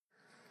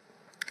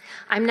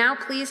I'm now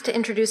pleased to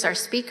introduce our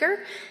speaker.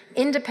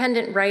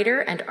 Independent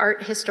writer and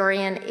art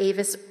historian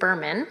Avis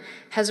Berman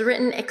has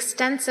written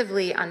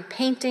extensively on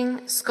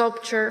painting,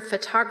 sculpture,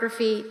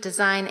 photography,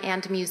 design,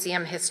 and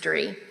museum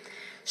history.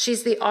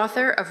 She's the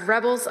author of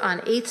Rebels on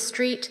 8th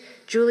Street,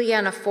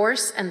 Juliana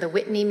Force and the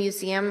Whitney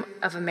Museum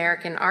of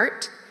American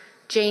Art,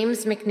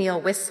 James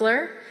McNeill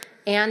Whistler,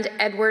 and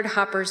Edward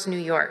Hopper's New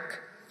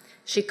York.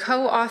 She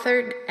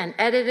co-authored and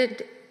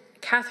edited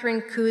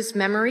Catherine Ku's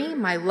memory,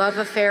 My Love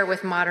Affair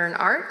with Modern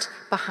Art,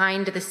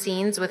 Behind the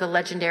Scenes with a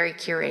Legendary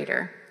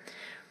Curator.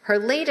 Her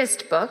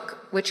latest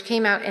book, which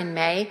came out in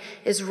May,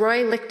 is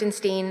Roy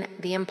Lichtenstein,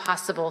 The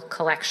Impossible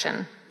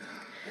Collection.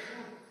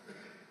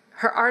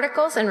 Her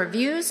articles and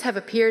reviews have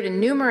appeared in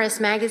numerous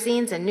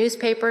magazines and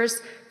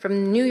newspapers,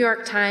 from the New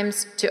York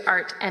Times to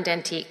Art and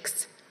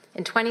Antiques.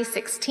 In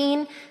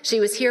 2016, she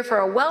was here for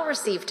a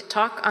well-received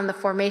talk on the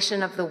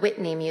formation of the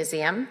Whitney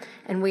Museum,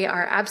 and we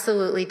are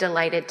absolutely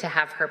delighted to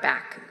have her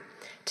back.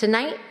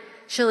 Tonight,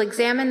 she'll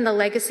examine the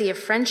legacy of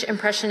French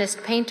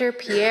Impressionist painter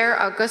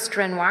Pierre-Auguste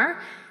Renoir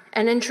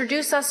and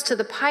introduce us to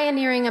the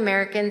pioneering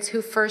Americans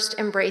who first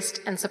embraced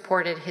and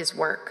supported his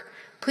work.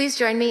 Please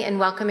join me in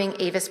welcoming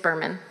Avis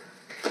Berman.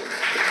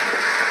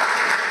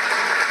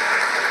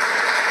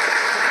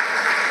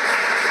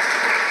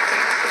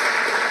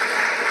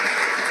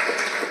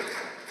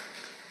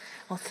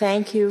 Well,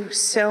 thank you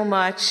so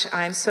much.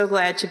 I'm so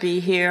glad to be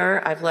here.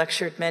 I've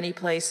lectured many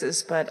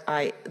places, but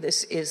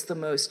this is the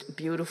most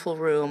beautiful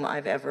room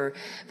I've ever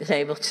been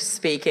able to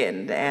speak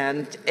in,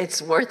 and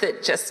it's worth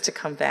it just to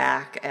come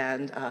back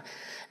and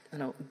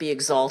be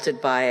exalted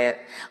by it.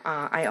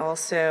 I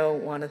also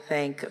want to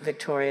thank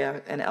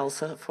Victoria and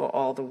Elsa for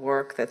all the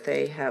work that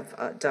they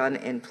have done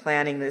in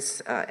planning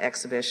this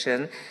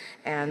exhibition.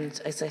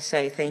 And as I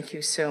say, thank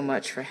you so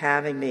much for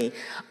having me.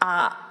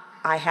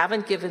 I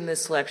haven't given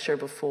this lecture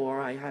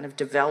before. I kind of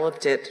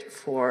developed it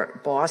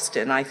for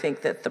Boston. I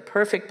think that the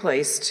perfect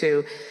place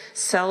to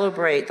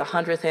celebrate the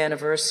 100th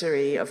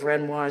anniversary of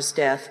Renoir's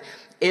death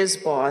is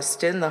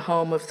Boston, the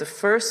home of the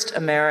first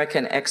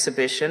American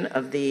exhibition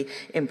of the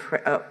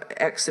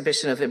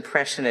exhibition of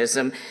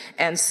Impressionism,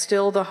 and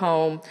still the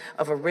home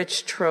of a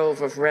rich trove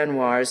of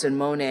Renoirs and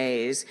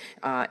Monets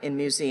in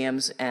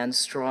museums and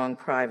strong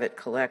private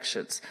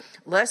collections.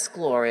 Less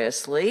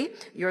gloriously,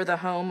 you're the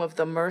home of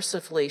the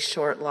mercifully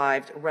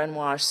short-lived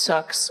Renoir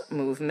Sucks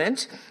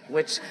movement,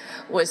 which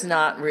was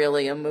not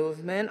really a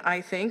movement,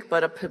 I think,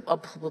 but a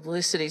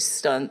publicity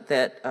stunt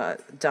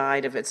that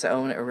died of its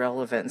own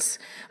irrelevance.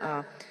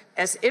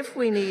 As if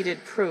we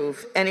needed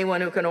proof, anyone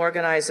who can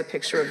organize a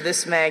picture of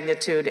this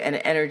magnitude and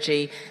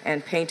energy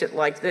and paint it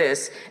like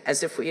this,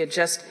 as if we had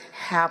just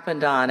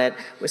happened on it,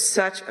 with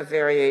such a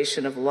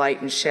variation of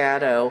light and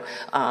shadow,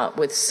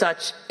 with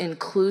such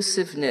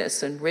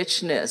inclusiveness and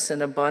richness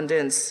and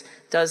abundance,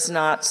 does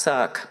not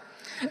suck.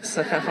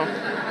 So,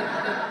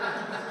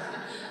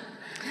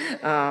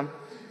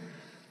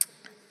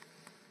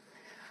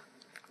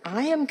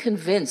 I am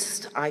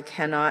convinced I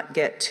cannot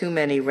get too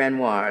many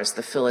Renoirs,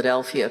 the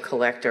Philadelphia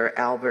collector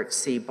Albert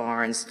C.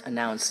 Barnes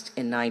announced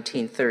in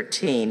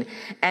 1913,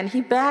 and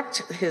he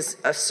backed his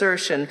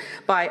assertion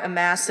by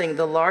amassing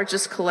the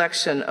largest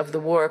collection of the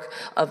work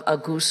of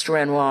Auguste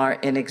Renoir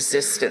in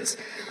existence.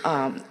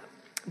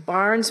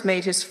 Barnes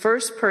made his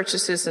first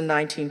purchases in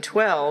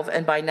 1912,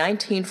 and by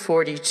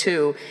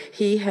 1942,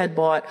 he had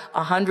bought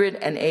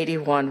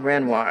 181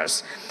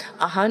 Renoirs.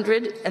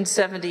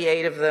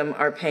 178 of them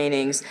are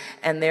paintings,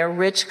 and their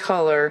rich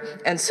color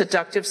and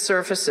seductive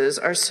surfaces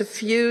are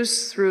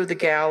suffused through the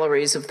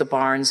galleries of the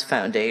Barnes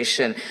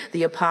Foundation,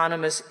 the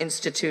eponymous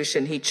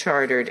institution he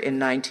chartered in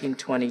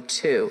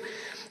 1922.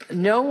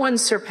 No one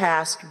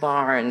surpassed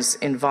Barnes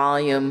in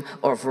volume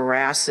or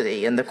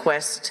veracity in the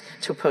quest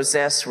to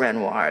possess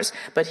Renoirs,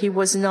 but he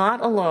was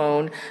not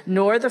alone,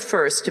 nor the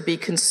first to be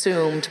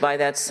consumed by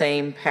that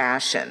same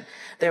passion.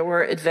 There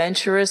were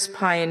adventurous,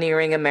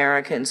 pioneering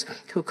Americans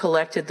who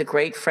collected the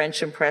great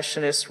French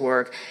Impressionist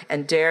work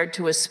and dared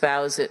to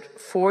espouse it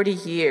 40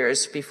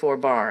 years before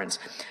Barnes.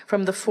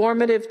 From the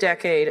formative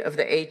decade of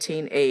the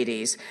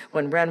 1880s,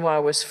 when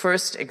Renoir was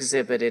first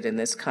exhibited in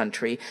this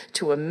country,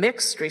 to a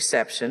mixed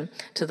reception,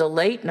 to the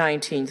late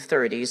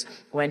 1930s,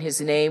 when his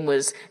name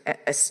was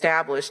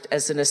established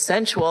as an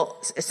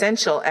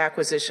essential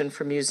acquisition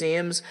for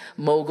museums,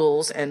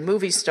 moguls, and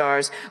movie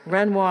stars,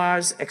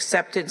 Renoir's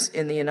acceptance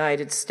in the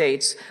United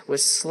States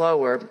was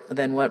slower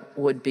than what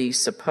would be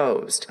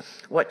supposed.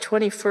 What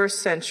 21st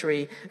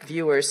century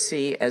viewers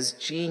see as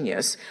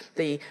genius,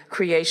 the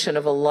creation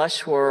of a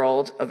lush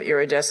world of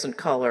iridescent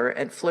color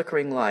and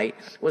flickering light,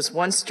 was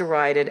once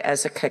derided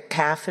as a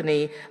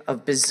cacophony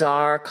of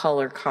bizarre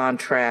color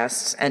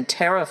contrasts and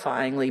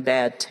terrifyingly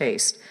bad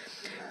taste.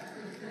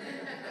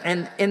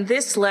 And in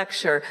this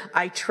lecture,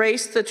 I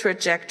trace the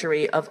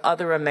trajectory of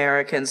other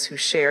Americans who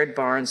shared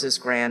Barnes's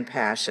grand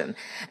passion.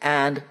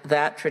 And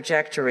that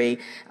trajectory,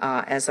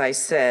 as I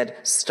said,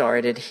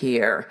 started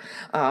here.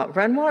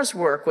 Renoir's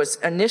work was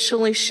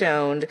initially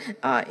shown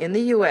in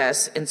the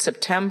U.S. in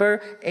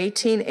September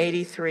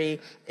 1883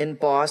 in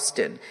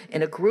Boston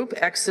in a group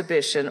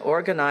exhibition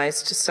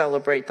organized to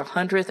celebrate the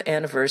 100th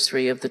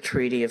anniversary of the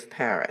Treaty of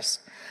Paris.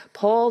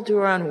 Paul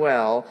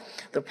Duranwel,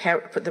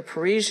 the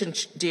Parisian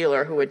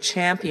dealer who had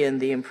championed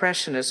the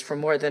Impressionists for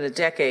more than a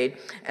decade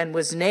and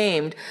was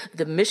named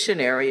the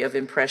missionary of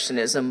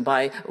Impressionism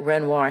by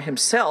Renoir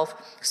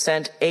himself,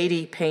 sent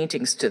 80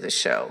 paintings to the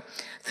show.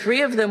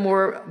 3 of them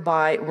were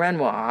by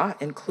Renoir,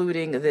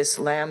 including this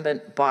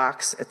lambent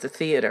box at the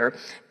theater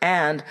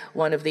and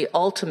one of the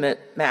ultimate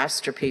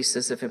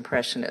masterpieces of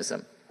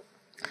Impressionism.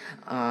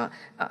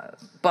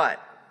 But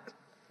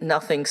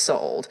nothing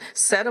sold.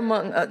 Set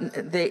among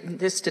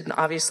this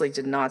obviously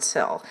did not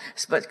sell,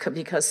 but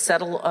because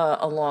set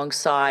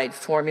alongside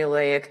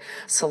formulaic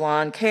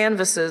salon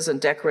canvases and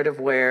decorative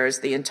wares,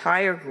 the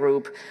entire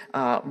group,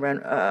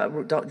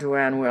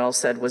 Duranwel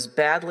said, was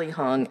badly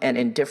hung and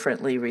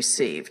indifferently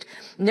received.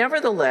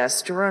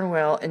 Nevertheless,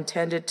 Duranwel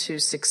intended to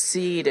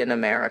succeed in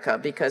America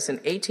because in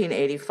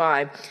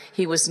 1885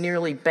 he was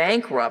nearly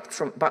bankrupt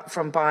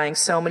from buying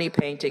so many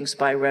paintings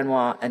by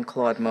Renoir and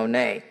Claude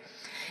Monet.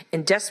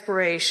 In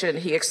desperation,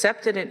 he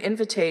accepted an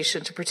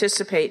invitation to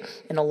participate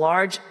in a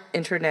large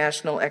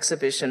international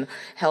exhibition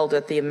held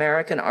at the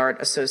American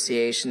Art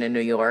Association in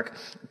New York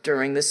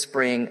during the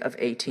spring of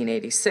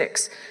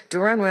 1886.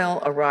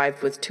 Duranwel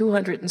arrived with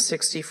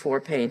 264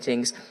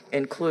 paintings,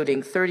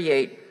 including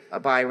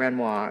 38 by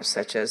Renoir,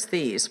 such as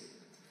these.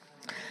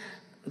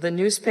 The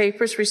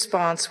newspaper's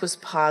response was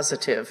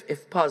positive,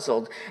 if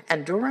puzzled,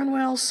 and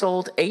Duranwel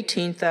sold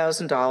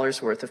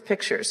 $18,000 worth of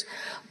pictures.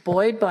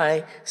 Buoyed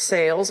by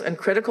sales and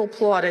critical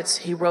plaudits,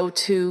 he wrote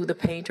to the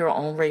painter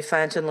Henri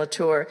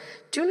Fantin-Latour,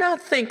 "Do not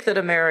think that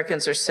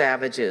Americans are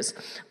savages.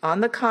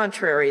 On the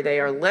contrary, they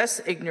are less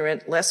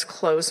ignorant, less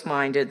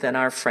close-minded than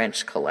our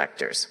French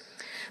collectors."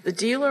 The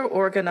dealer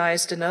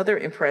organized another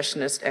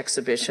Impressionist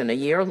exhibition a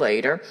year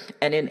later,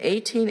 and in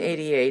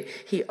 1888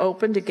 he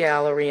opened a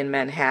gallery in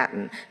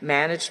Manhattan,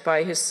 managed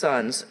by his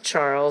sons,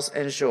 Charles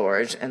and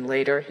Georges, and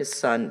later his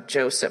son,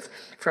 Joseph.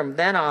 From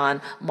then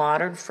on,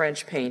 modern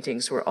French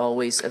paintings were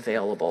always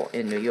available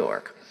in New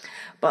York.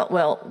 But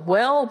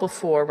well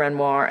before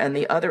Renoir and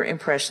the other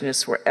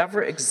Impressionists were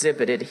ever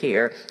exhibited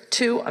here,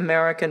 2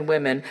 American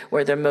women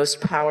were their most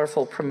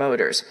powerful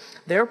promoters.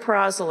 Their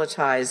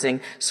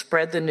proselytizing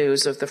spread the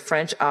news of the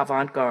French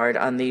avant-garde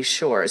on these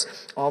shores,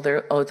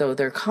 although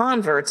their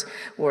converts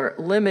were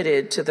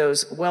limited to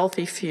those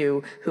wealthy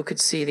few who could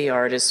see the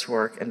artist's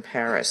work in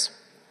Paris.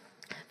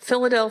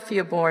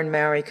 Philadelphia-born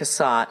Mary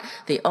Cassatt,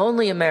 the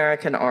only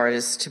American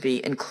artist to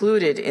be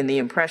included in the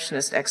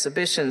Impressionist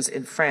exhibitions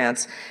in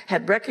France,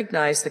 had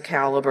recognized the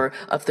caliber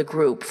of the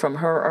group from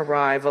her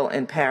arrival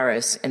in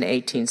Paris in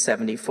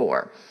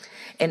 1874.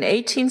 In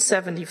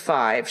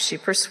 1875, she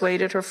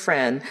persuaded her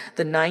friend,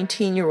 the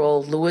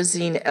 19-year-old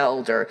Louisine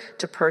Elder,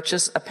 to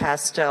purchase a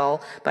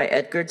pastel by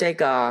Edgar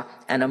Degas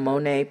and a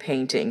Monet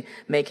painting,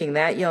 making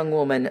that young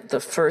woman the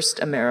first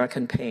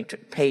American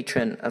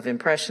patron of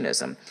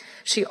Impressionism.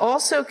 She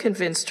also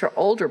convinced her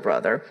older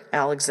brother,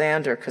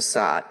 Alexander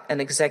Cassatt,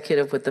 an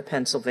executive with the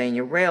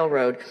Pennsylvania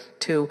Railroad,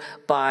 to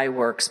buy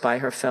works by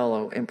her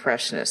fellow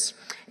Impressionists.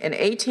 In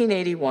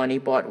 1881, he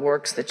bought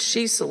works that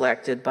she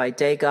selected by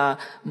Degas,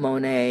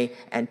 Monet,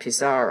 and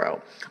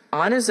Pissarro.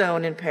 On his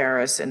own in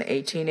Paris in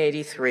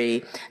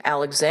 1883,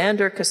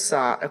 Alexander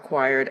Cassatt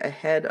acquired a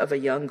head of a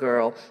young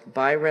girl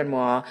by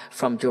Renoir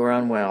from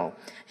Duranwel.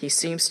 He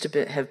seems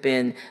to have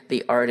been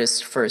the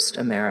artist's first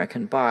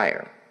American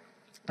buyer.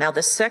 Now,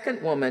 the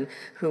second woman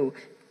who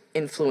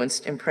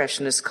influenced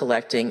Impressionist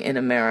collecting in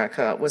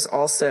America was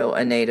also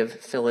a native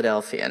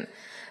Philadelphian.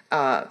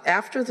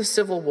 After the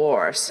Civil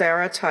War,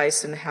 Sarah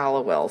Tyson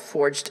Hallowell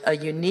forged a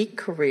unique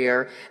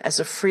career as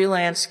a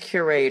freelance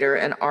curator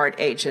and art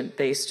agent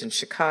based in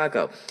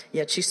Chicago.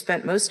 Yet she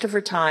spent most of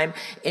her time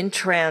in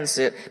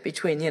transit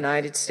between the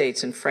United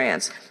States and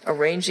France,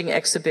 arranging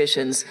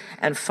exhibitions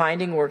and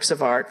finding works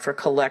of art for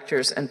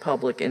collectors and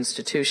public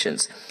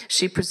institutions.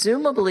 She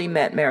presumably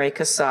met Mary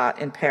Cassatt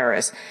in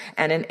Paris,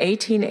 and in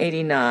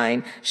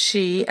 1889,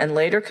 she and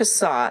later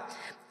Cassatt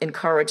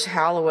encouraged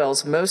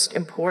Hallowell's most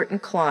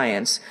important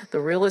clients, the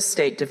real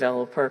estate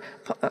developer.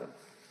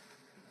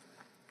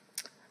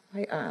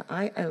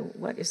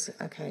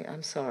 Okay,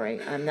 I'm sorry.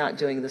 I'm not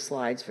doing the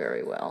slides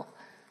very well.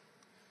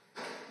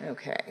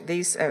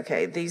 These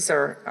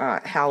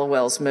are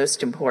Hallowell's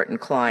most important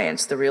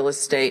clients, the real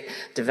estate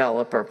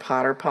developer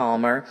Potter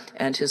Palmer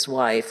and his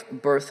wife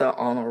Bertha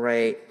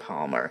Honoré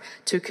Palmer,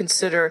 to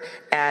consider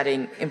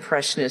adding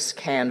Impressionist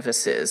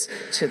canvases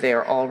to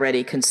their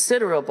already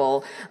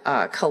considerable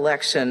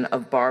collection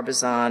of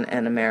Barbizon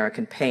and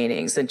American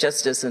paintings. And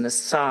just as an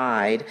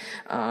aside,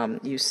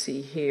 you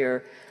see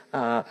here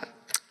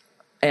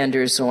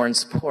Anders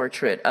Zorn's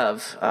portrait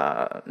of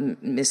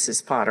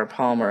Mrs. Potter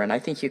Palmer, and I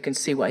think you can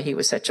see why he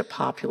was such a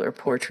popular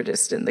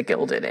portraitist in the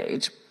Gilded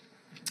Age.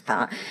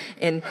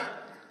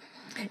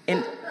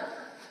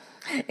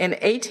 In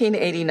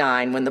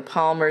 1889, when the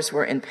Palmers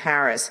were in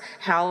Paris,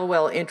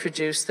 Hallowell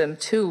introduced them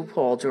to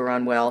Paul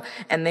Duranwell,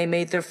 and they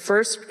made their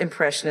first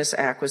Impressionist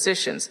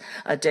acquisitions,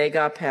 a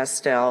Degas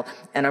pastel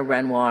and a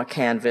Renoir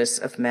canvas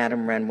of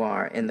Madame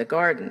Renoir in the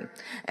garden.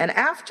 And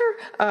after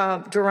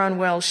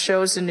Duranwell's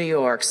shows in New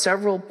York,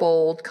 several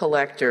bold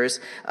collectors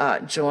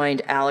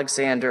joined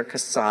Alexander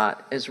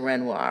Cassatt as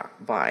Renoir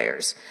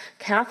buyers.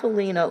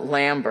 Kathalina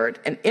Lambert,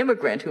 an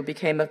immigrant who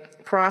became a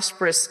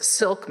prosperous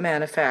silk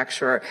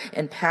manufacturer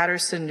in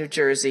Paterson, New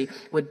Jersey,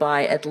 would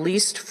buy at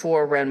least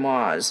 4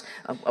 Renoirs,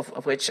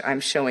 of which I'm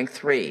showing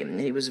 3. And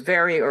he was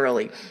very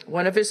early.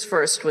 One of his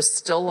first was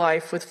Still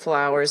Life with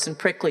Flowers and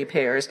Prickly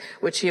Pears,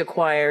 which he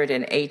acquired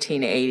in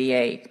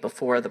 1888,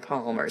 before the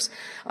Palmers.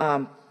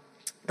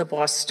 The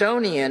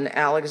Bostonian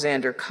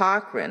Alexander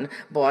Cochrane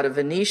bought a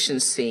Venetian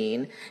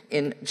scene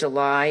in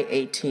July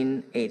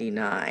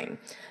 1889.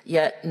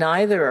 Yet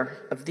neither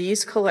of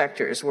these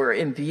collectors were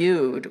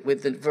imbued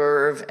with the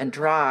verve and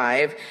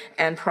drive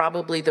and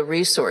probably the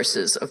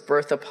resources of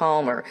Bertha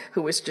Palmer,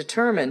 who was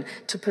determined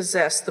to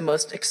possess the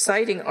most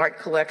exciting art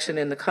collection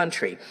in the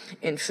country.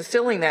 In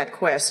fulfilling that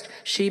quest,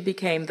 she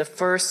became the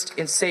first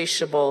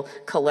insatiable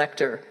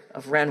collector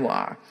of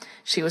Renoir.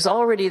 She was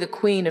already the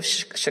queen of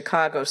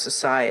Chicago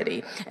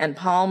society, and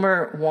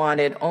Palmer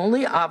wanted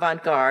only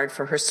avant-garde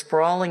for her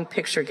sprawling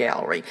picture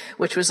gallery,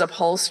 which was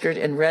upholstered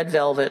in red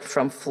velvet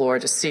from floor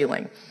to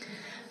ceiling.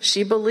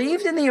 She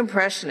believed in the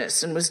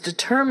Impressionists and was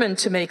determined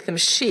to make them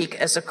chic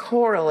as a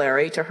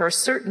corollary to her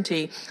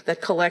certainty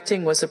that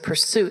collecting was a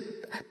pursuit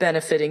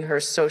benefiting her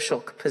social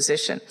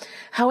position.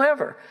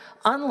 However,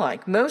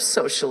 unlike most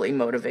socially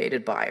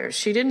motivated buyers,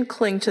 she didn't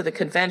cling to the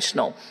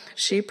conventional.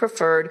 She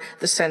preferred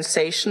the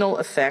sensational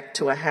effect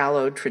to a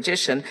hallowed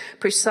tradition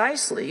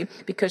precisely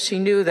because she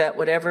knew that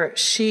whatever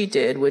she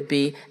did would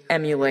be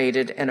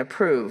emulated and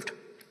approved.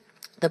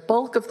 The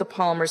bulk of the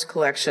Palmers'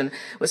 collection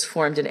was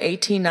formed in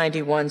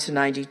 1891 to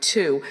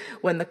 92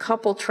 when the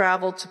couple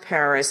traveled to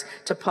Paris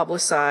to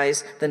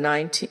publicize the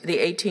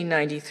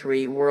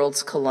 1893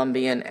 World's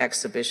Columbian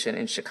Exhibition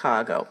in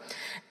Chicago.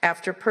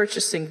 After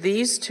purchasing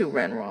these 2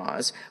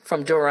 Renoirs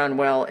from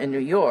Duranwell in New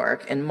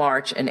York in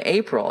March and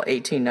April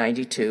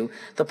 1892,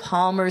 the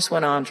Palmers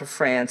went on to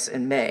France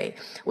in May.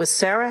 With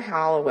Sarah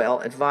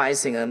Hallowell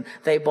advising them,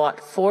 they bought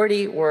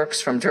 40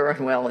 works from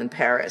Duranwell in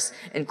Paris,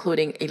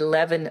 including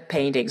 11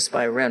 paintings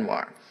by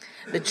Renoir.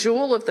 The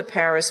jewel of the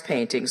Paris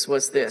paintings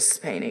was this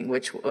painting,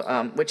 which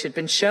had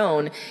been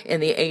shown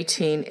in the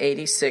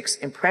 1886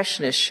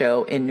 Impressionist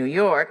show in New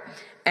York,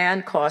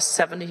 and cost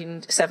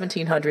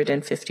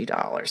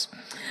 $1,750.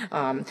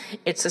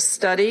 It's a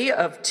study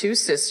of 2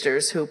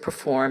 sisters who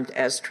performed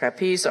as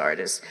trapeze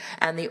artists,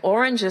 and the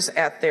oranges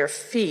at their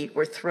feet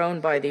were thrown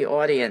by the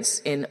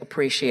audience in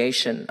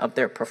appreciation of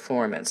their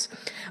performance.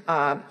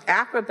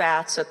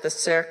 Acrobats at the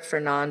Cirque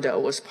Fernando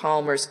was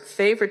Palmer's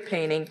favorite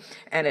painting,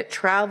 and it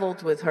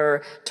traveled with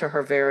her to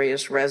her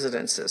various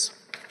residences.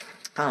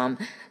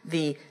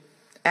 The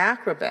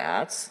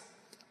acrobats,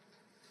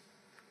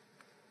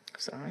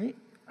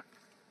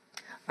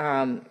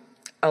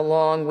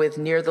 along with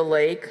Near the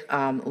Lake,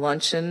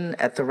 Luncheon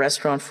at the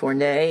Restaurant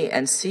Fournet,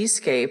 and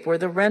Seascape, were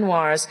the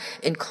Renoirs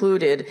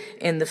included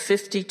in the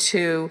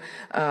 52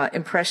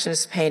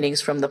 Impressionist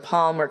paintings from the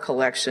Palmer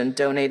collection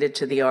donated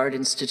to the Art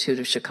Institute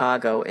of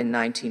Chicago in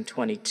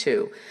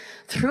 1922.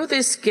 Through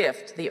this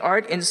gift, the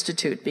Art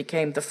Institute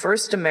became the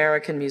first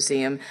American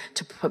museum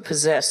to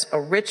possess a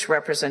rich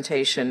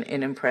representation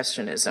in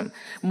Impressionism.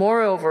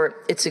 Moreover,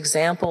 its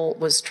example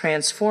was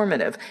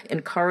transformative,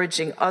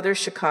 encouraging other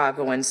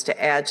Chicagoans to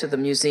add to the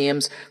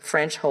museum's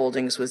French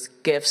holdings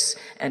with gifts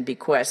and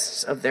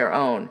bequests of their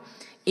own.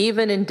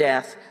 Even in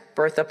death,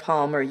 Bertha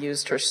Palmer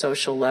used her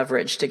social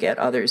leverage to get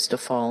others to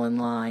fall in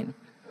line.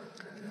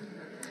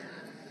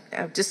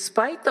 Now,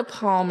 despite the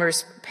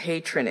Palmers'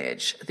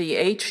 patronage, the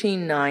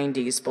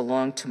 1890s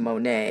belonged to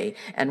Monet,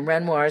 and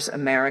Renoir's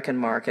American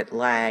market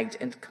lagged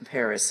in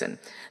comparison.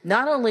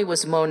 Not only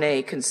was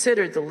Monet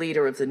considered the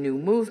leader of the new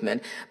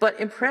movement,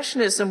 but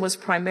Impressionism was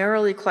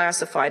primarily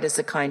classified as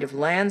a kind of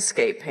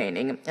landscape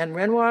painting, and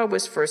Renoir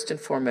was first and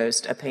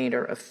foremost a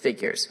painter of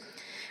figures.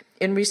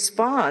 In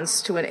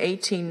response to an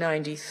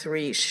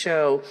 1893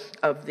 show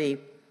of the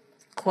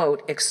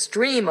quote,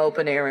 extreme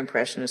open-air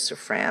Impressionists of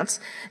France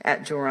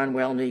at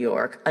Duranwell, New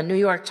York, a New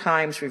York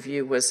Times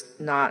review was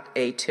not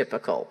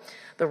atypical.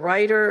 The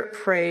writer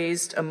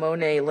praised a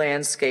Monet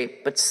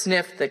landscape, but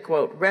sniffed that,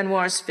 quote,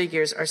 Renoir's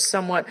figures are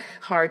somewhat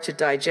hard to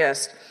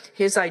digest.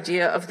 His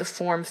idea of the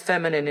form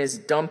feminine is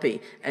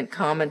dumpy and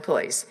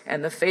commonplace,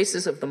 and the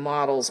faces of the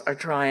models are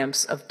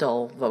triumphs of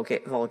dull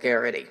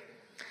vulgarity.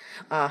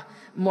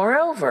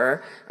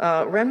 Moreover,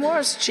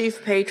 Renoir's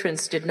chief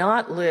patrons did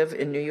not live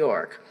in New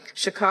York.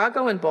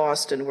 Chicago and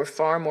Boston were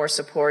far more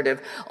supportive,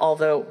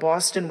 although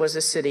Boston was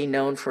a city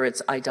known for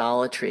its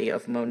idolatry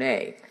of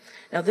Monet.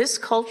 Now, this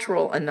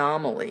cultural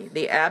anomaly,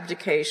 the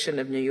abdication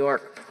of New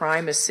York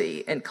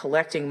primacy in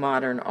collecting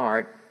modern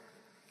art,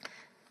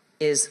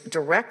 is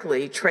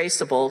directly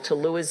traceable to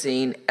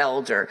Louisine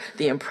Elder,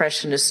 the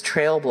Impressionist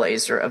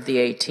trailblazer of the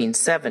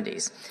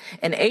 1870s.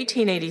 In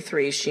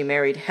 1883, she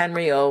married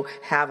Henry O.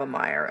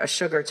 Havemeyer, a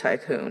sugar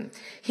tycoon.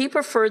 He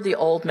preferred the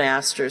old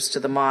masters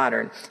to the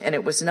modern, and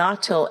it was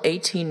not till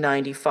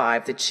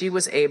 1895 that she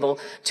was able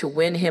to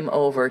win him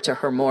over to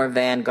her more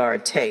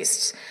vanguard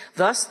tastes.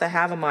 Thus, the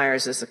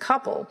Havemeyers as a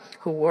couple,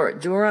 who were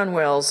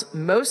Durand-Ruel's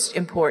most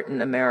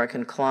important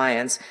American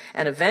clients,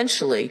 and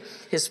eventually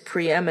his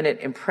preeminent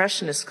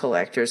Impressionist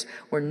collectors,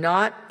 were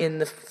not in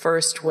the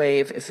first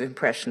wave of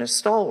Impressionist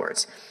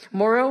stalwarts.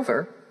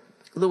 Moreover,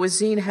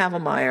 Louisine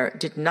Havemeyer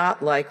did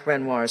not like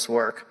Renoir's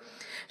work.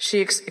 She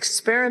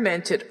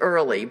experimented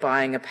early,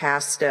 buying a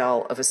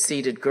pastel of a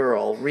seated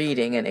girl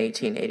reading in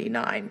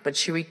 1889, but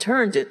she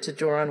returned it to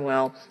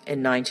Durand-Ruel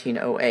in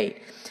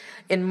 1908.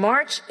 In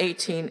March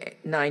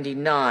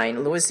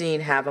 1899, Louisine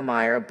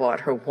Havemeyer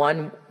bought her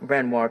one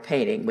Renoir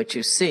painting, which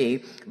you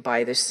see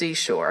by the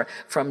seashore,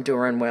 from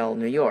Durand-Ruel,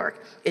 New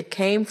York. It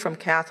came from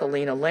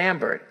Cathalina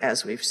Lambert,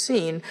 as we've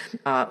seen,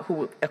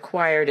 who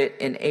acquired it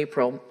in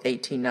April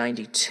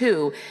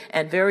 1892,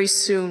 and very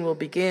soon we'll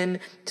begin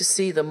to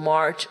see the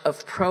march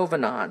of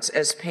provenance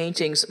as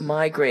paintings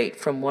migrate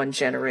from one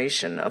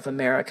generation of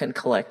American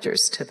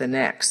collectors to the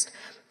next.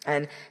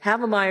 And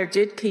Havemeyer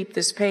did keep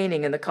this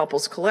painting in the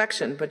couple's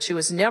collection, but she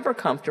was never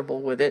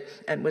comfortable with it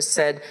and was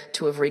said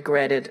to have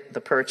regretted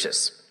the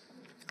purchase.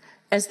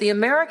 As the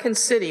American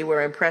city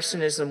where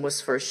Impressionism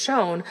was first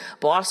shown,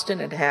 Boston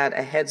had had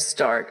a head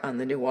start on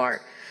the new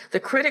art. The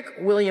critic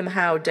William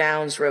Howe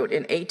Downs wrote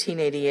in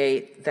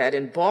 1888 that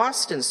in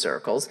Boston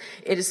circles,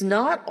 it is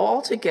not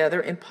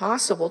altogether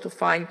impossible to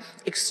find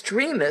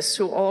extremists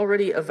who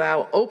already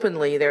avow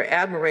openly their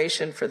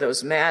admiration for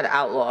those mad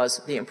outlaws,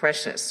 the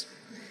Impressionists.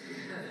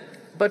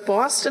 But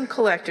Boston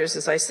collectors,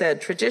 as I said,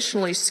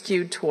 traditionally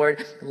skewed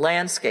toward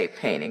landscape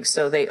painting,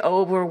 so they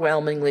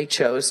overwhelmingly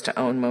chose to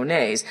own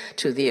Monet's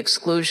to the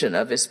exclusion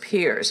of his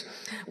peers.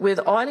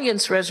 With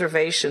audience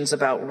reservations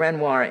about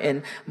Renoir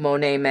in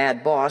Monet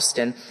Mad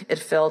Boston, it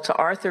fell to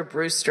Arthur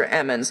Brewster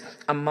Emmons,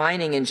 a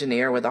mining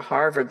engineer with a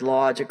Harvard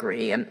law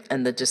degree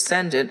and the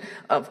descendant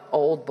of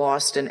old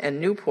Boston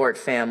and Newport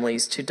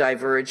families, to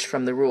diverge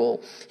from the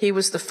rule. He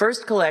was the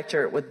first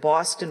collector with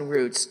Boston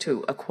roots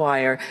to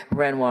acquire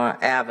Renoir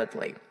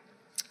avidly.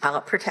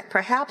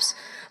 Perhaps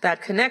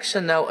that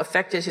connection, though,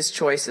 affected his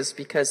choices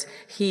because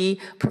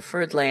he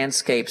preferred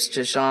landscapes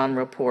to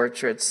genre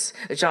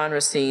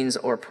scenes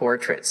or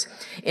portraits.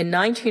 In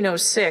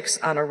 1906,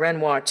 on a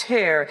Renoir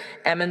tear,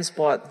 Emmons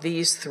bought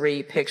these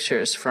three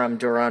pictures from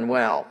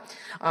Durand-Ruel.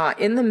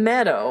 In the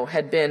Meadow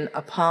had been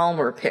a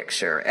Palmer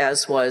picture,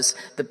 as was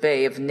the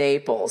Bay of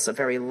Naples, a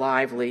very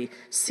lively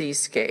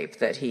seascape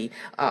that he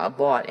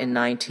bought in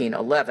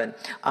 1911.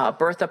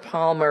 Bertha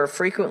Palmer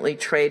frequently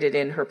traded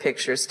in her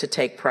pictures to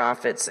take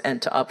profits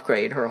and to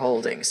upgrade her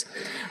holdings.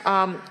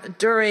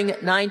 During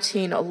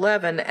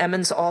 1911,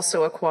 Emmons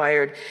also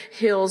acquired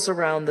hills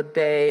around the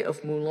Bay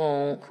of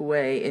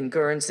Moulin-Coué in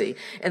Guernsey.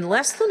 In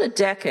less than a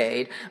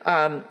decade,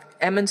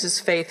 Emmons's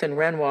faith in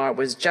Renoir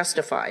was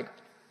justified.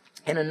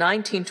 In a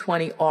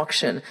 1920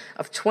 auction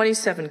of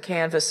 27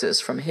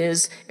 canvases from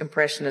his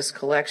Impressionist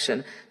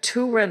collection,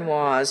 two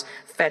Renoirs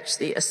fetched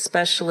the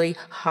especially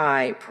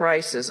high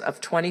prices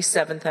of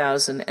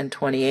 $27,000 and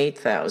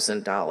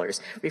 $28,000,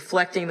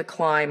 reflecting the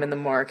climb in the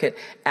market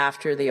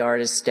after the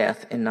artist's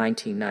death in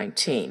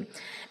 1919.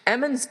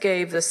 Emmons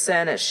gave the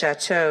Seine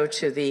Chateau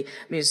to the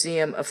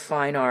Museum of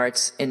Fine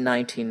Arts in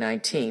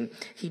 1919.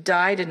 He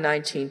died in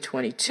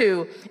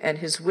 1922, and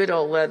his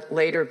widow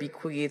later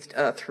bequeathed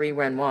three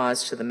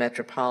Renoirs to the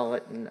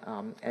Metropolitan,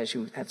 as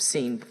you have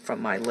seen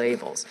from my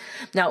labels.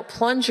 Now,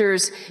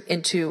 plungers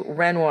into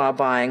Renoir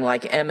buying,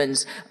 like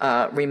Emmons,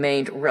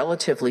 remained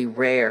relatively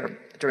rare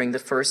during the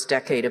first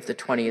decade of the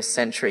 20th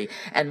century,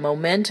 and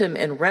momentum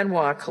in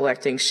Renoir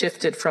collecting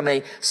shifted from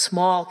a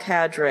small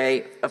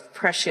cadre of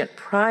prescient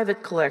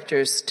private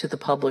collectors to the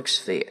public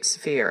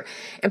sphere.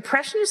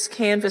 Impressionist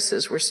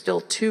canvases were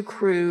still too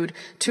crude,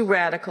 too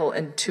radical,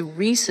 and too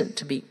recent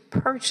to be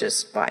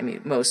purchased by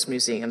most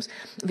museums.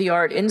 The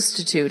Art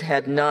Institute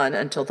had none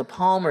until the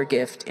Palmer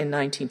gift in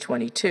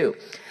 1922.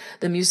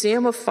 The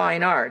Museum of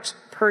Fine Arts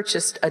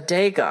purchased a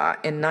Degas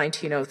in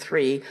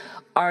 1903,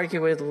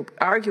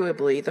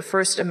 arguably the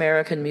first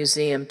American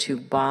museum to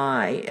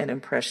buy an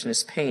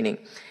Impressionist painting.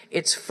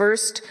 Its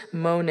first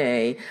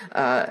Monet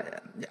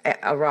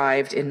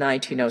arrived in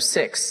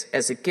 1906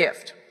 as a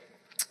gift.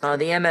 The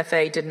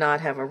MFA did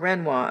not have a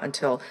Renoir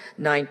until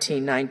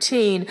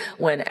 1919,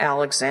 when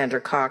Alexander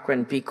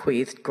Cochrane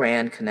bequeathed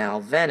Grand Canal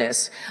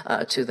Venice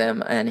to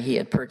them, and he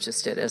had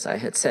purchased it, as I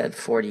had said,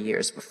 40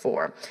 years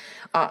before.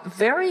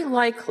 Very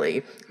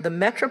likely, the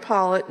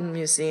Metropolitan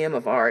Museum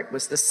of Art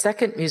was the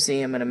second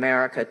museum in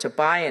America to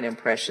buy an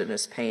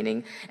Impressionist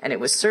painting, and it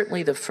was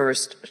certainly the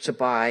first to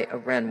buy a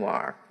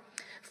Renoir.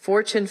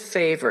 Fortune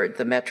favored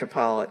the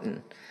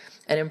Metropolitan.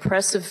 An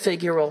impressive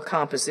figural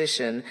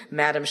composition,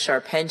 Madame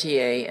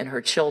Charpentier and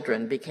Her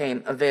Children,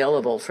 became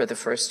available for the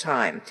first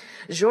time.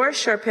 Georges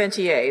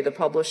Charpentier, the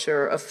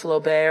publisher of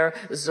Flaubert,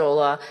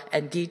 Zola,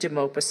 and Guy de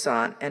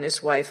Maupassant, and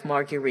his wife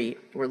Marguerite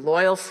were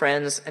loyal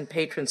friends and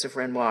patrons of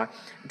Renoir,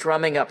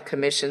 drumming up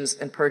commissions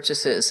and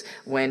purchases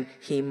when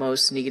he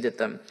most needed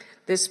them.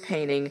 This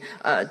painting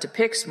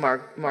depicts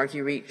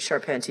Marguerite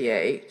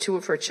Charpentier, two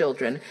of her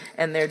children,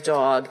 and their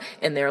dog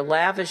in their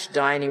lavish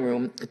dining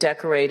room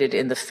decorated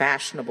in the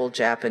fashionable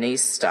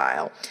Japanese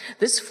style.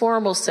 This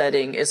formal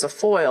setting is a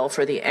foil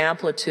for the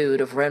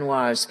amplitude of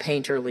Renoir's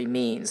painterly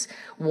means.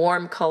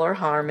 Warm color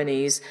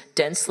harmonies,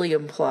 densely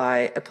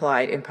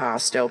applied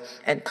impasto,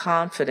 and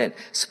confident,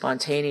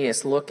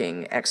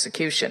 spontaneous-looking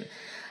execution.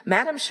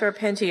 Madame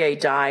Charpentier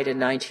died in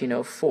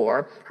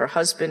 1904, her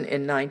husband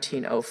in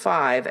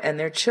 1905, and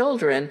their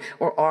children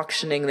were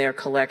auctioning their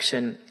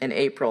collection in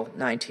April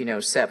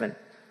 1907.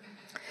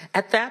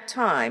 At that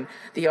time,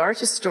 the art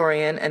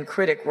historian and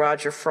critic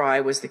Roger Fry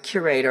was the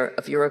curator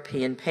of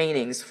European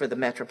paintings for the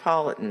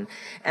Metropolitan,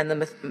 and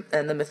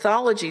the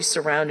mythology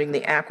surrounding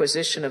the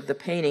acquisition of the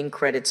painting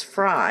credits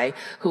Fry,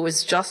 who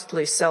is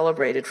justly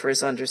celebrated for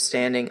his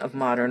understanding of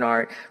modern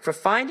art, for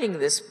finding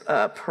this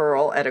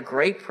pearl at a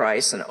great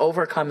price and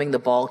overcoming the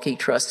balky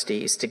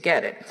trustees to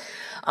get it.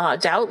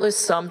 Doubtless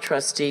some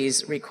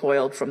trustees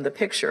recoiled from the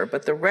picture,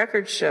 but the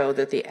records show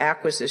that the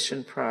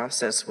acquisition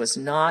process was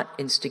not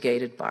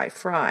instigated by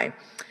Fry.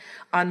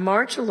 On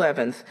March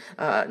 11th,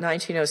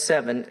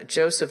 1907,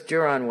 Joseph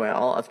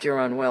Duranwell of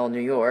Duranwell, New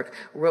York,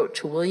 wrote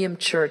to William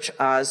Church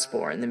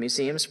Osborne, the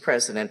museum's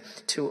president,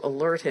 to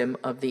alert him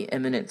of the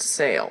imminent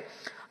sale.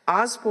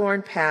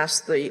 Osborne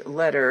passed the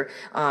letter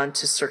on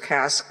to Sir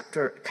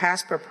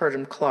Caspar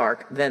Purdom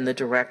Clark, then the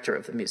director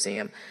of the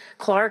museum.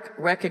 Clark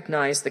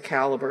recognized the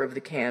caliber of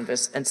the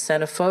canvas and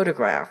sent a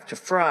photograph to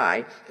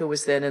Fry, who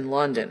was then in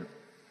London.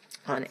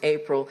 On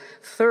April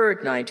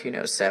 3rd,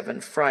 1907,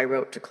 Fry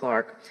wrote to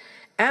Clark,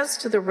 "As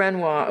to the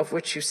Renoir of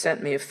which you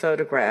sent me a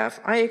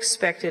photograph, I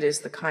expect it is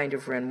the kind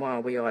of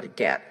Renoir we ought to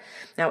get."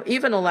 Now,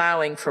 even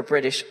allowing for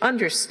British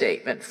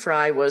understatement,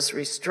 Fry was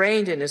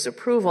restrained in his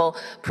approval,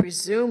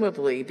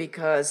 presumably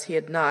because he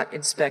had not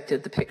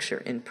inspected the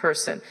picture in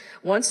person.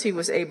 Once he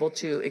was able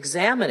to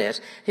examine it,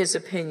 his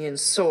opinion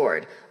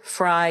soared.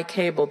 Fry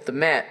cabled the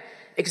Met,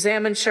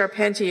 "Examine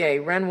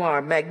Charpentier,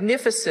 Renoir,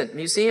 magnificent,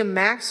 museum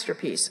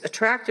masterpiece,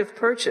 attractive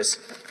purchase,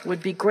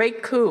 would be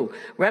great coup,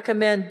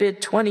 recommend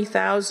bid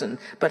 20,000,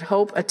 but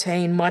hope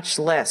attain much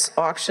less,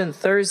 auction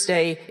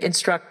Thursday,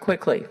 instruct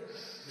quickly."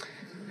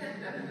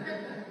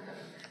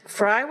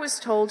 Fry was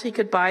told he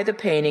could buy the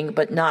painting,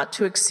 but not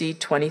to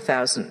exceed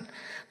 20,000.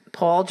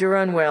 Paul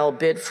Duranwell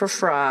bid for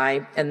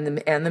Fry and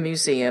the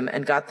museum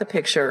and got the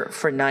picture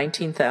for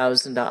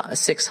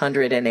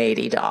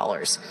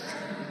 $19,680.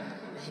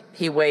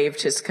 He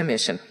waived his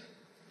commission.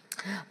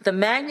 The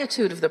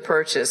magnitude of the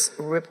purchase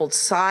rippled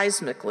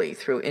seismically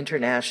through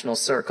international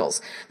circles.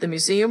 The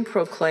museum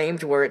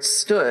proclaimed where it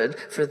stood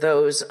for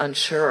those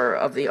unsure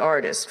of the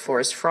artist, for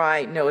as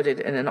Fry noted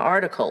in an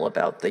article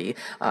about the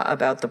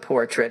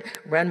portrait,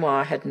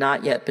 Renoir had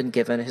not yet been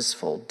given his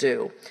full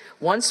due.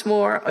 Once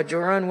more,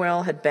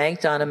 Duranwell had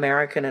banked on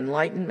American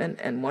enlightenment,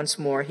 and once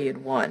more he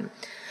had won.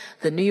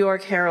 The New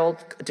York Herald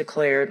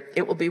declared,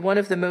 "It will be one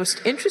of the most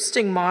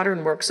interesting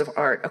modern works of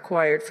art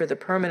acquired for the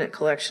permanent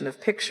collection of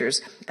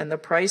pictures, and the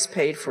price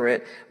paid for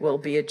it will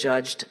be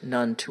adjudged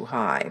none too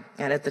high."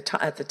 And at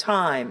the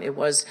time, it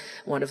was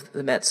one of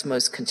the Met's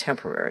most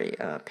contemporary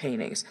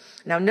paintings.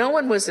 Now, no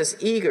one was as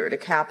eager to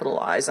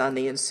capitalize on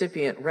the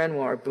incipient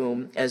Renoir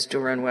boom as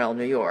Duranwell,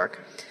 New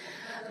York.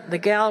 The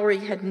gallery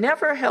had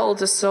never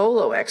held a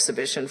solo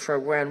exhibition for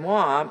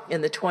Renoir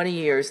in the 20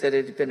 years that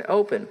it had been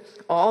open.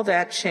 All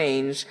that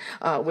changed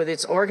with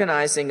its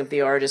organizing of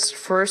the artist's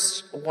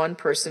first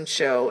one-person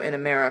show in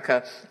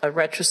America, a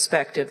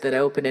retrospective that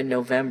opened in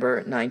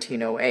November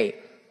 1908.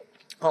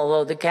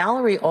 Although the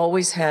gallery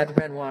always had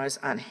Renoirs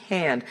on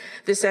hand,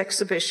 this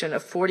exhibition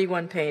of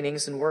 41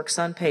 paintings and works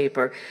on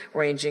paper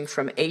ranging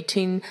from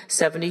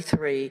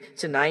 1873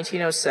 to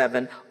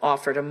 1907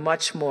 offered a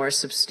much more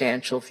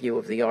substantial view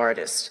of the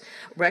artist.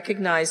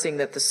 Recognizing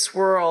that the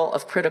swirl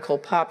of critical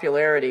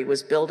popularity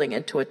was building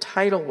into a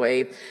tidal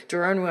wave,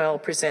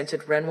 Duranwell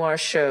presented Renoir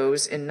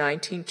shows in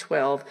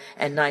 1912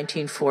 and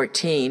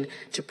 1914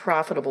 to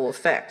profitable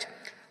effect.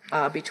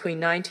 Between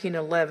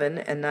 1911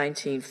 and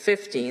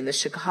 1915, the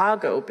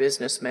Chicago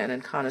businessman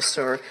and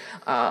connoisseur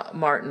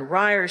Martin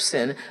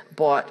Ryerson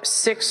bought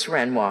 6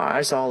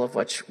 Renoirs, all of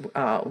which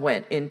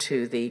went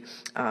into the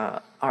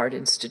Art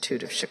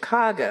Institute of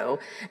Chicago,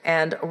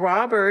 and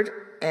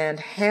Robert and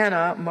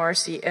Hannah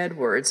Marcy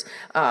Edwards,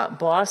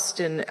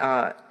 Boston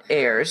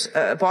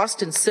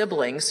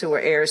siblings who were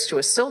heirs to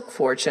a silk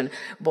fortune,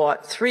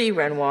 bought 3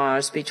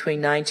 Renoirs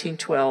between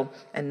 1912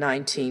 and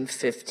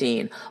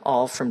 1915,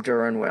 all from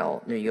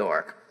Duranwell, New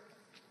York.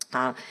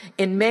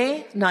 In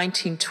May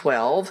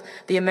 1912,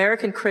 the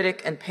American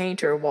critic and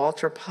painter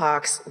Walter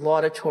Pach's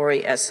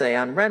laudatory essay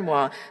on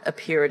Renoir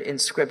appeared in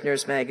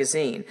Scribner's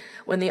magazine.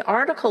 When the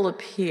article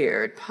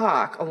appeared,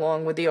 Pach,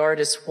 along with the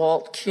artists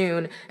Walt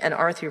Kuhn and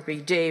Arthur B.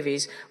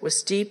 Davies,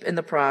 was deep in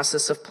the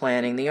process of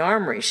planning the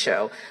Armory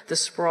Show, the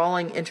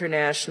sprawling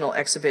international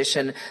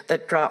exhibition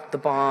that dropped the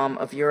bomb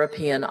of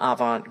European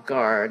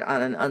avant-garde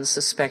on an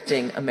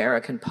unsuspecting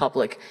American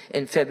public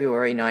in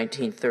February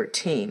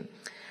 1913.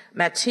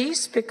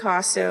 Matisse,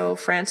 Picasso,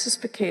 Francis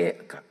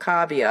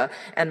Picabia,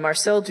 and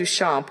Marcel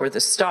Duchamp were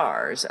the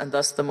stars, and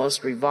thus the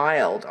most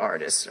reviled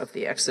artists of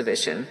the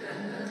exhibition.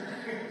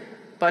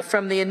 But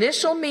from the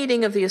initial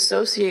meeting of the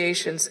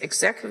association's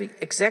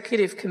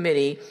executive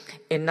committee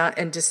in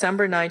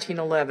December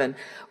 1911,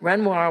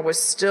 Renoir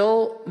was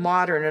still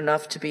modern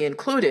enough to be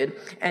included,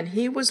 and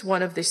he was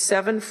one of the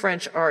 7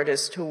 French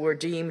artists who were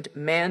deemed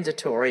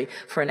mandatory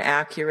for an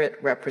accurate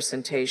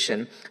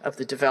representation of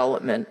the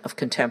development of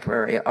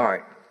contemporary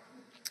art.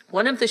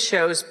 One of the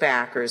show's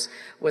backers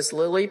was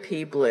Lily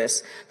P.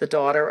 Bliss, the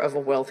daughter of a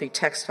wealthy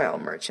textile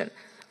merchant.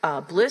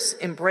 Bliss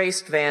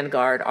embraced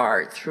vanguard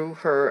art through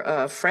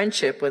her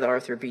friendship with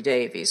Arthur B.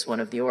 Davies,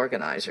 one of the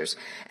organizers.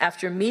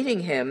 After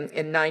meeting him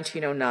in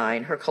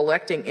 1909, her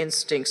collecting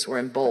instincts were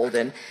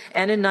emboldened,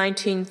 and in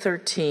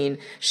 1913,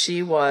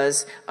 she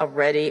was a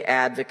ready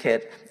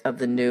advocate of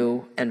the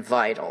new and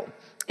vital.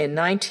 In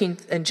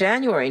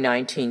January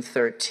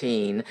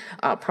 1913,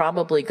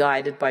 probably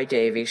guided by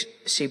Davies,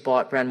 she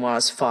bought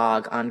Renoir's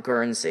Fog on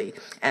Guernsey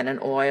and an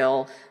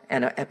oil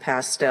and a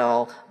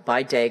pastel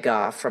by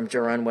Degas from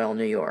Durand-Well,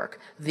 New York.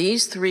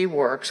 These 3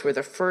 works were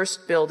the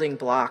first building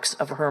blocks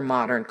of her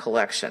modern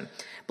collection.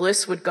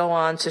 Bliss would go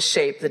on to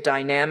shape the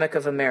dynamic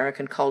of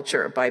American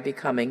culture by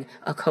becoming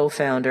a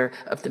co-founder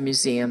of the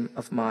Museum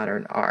of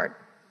Modern Art.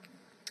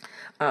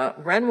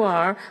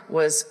 Renoir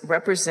was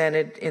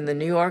represented in the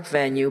New York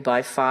venue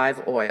by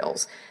 5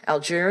 oils.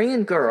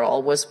 Algerian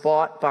Girl was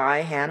bought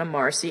by Hannah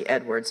Marcy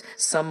Edwards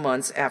some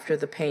months after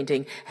the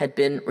painting had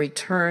been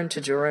returned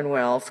to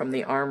Durand-Well from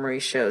the Armory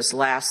Show's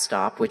last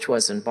stop, which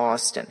was in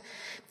Boston.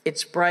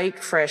 Its bright,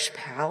 fresh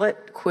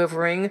palette,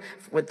 quivering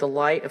with the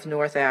light of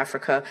North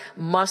Africa,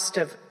 must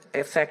have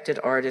affected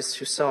artists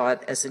who saw it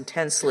as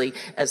intensely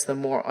as the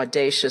more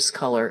audacious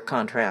color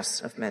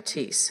contrasts of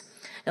Matisse.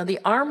 Now,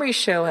 the Armory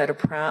Show had a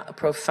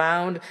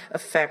profound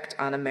effect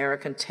on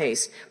American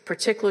taste,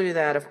 particularly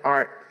that of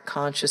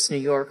art-conscious New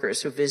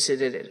Yorkers who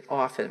visited it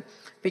often.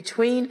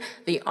 Between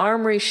the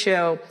Armory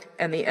Show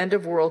and the end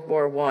of World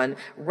War I,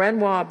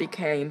 Renoir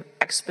became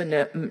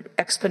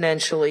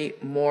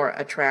exponentially more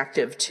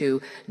attractive to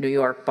New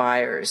York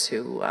buyers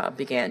who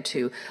began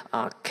to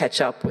catch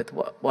up with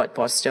what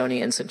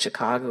Bostonians and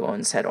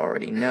Chicagoans had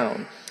already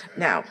known.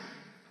 Now,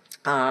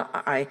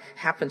 I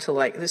happen to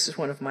like, this is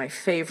one of my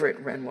favorite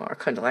Renoir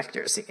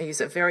collectors. He's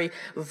a very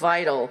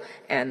vital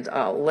and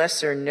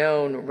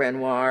lesser-known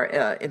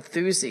Renoir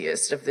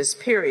enthusiast of this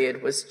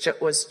period was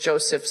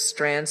Joseph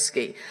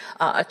Stransky,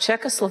 a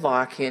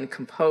Czechoslovakian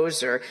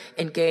composer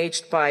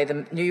engaged by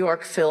the New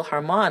York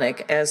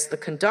Philharmonic as the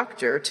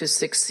conductor to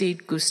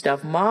succeed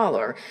Gustav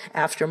Mahler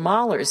after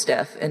Mahler's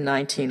death in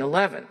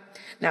 1911.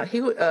 Now,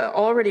 he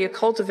already a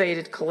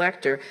cultivated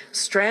collector.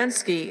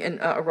 Stransky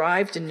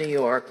arrived in New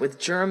York with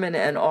German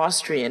and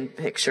Austrian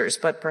pictures,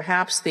 but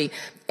perhaps the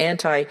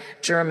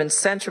anti-German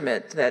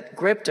sentiment that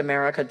gripped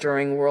America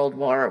during World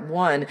War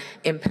I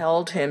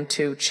impelled him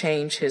to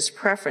change his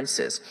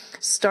preferences.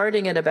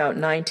 Starting at about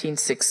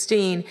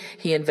 1916,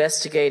 he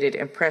investigated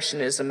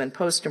Impressionism and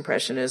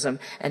Post-Impressionism,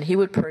 and he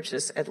would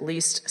purchase at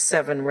least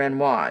 7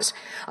 Renoirs.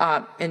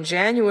 In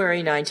January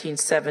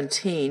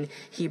 1917,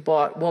 he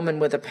bought Woman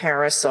with a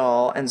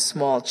Parasol and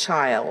Small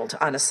Child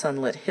on a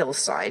sunlit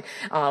hillside,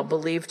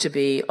 believed to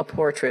be a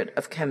portrait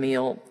of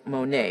Camille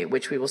Monet,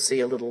 which we will see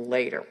a little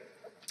later.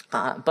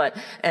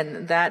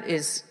 And that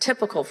is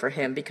typical for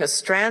him because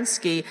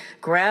Stransky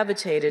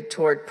gravitated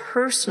toward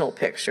personal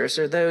pictures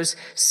or those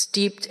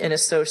steeped in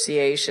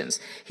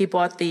associations. He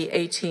bought the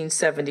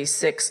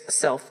 1876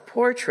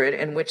 self-portrait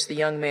in which the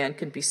young man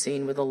could be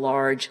seen with a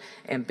large,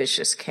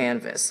 ambitious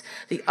canvas.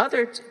 The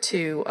other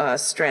 2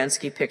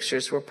 Stransky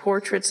pictures were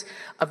portraits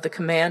of the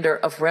commander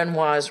of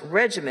Renoir's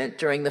regiment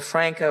during the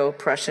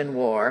Franco-Prussian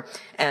War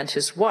and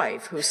his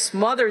wife, who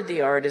smothered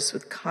the artist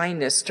with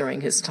kindness during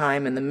his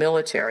time in the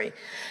military.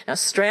 Now,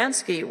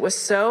 Stransky was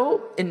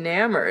so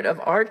enamored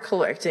of art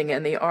collecting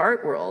and the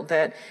art world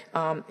that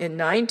in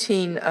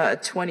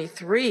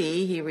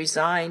 1923, he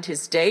resigned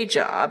his day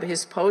job,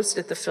 his post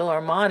at the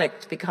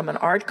Philharmonic, to become an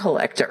art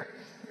collector.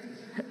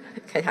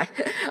 I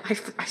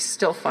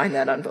still find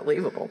that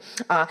unbelievable.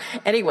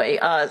 Anyway,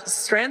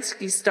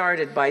 Stransky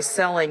started by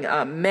selling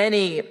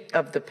many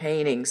of the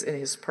paintings in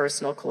his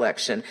personal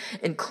collection,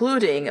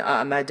 including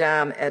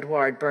Madame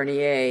Edouard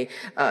Bernier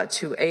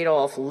to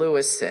Adolphe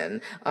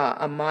Louison,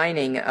 a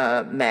mining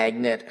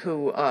magnate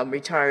who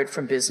retired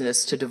from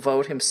business to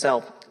devote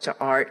himself to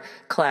art,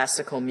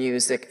 classical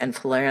music, and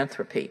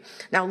philanthropy.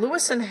 Now,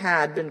 Louison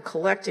had been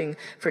collecting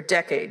for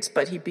decades,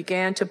 but he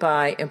began to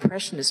buy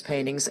Impressionist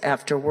paintings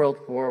after World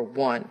War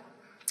I.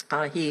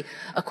 He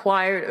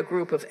acquired a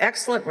group of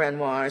excellent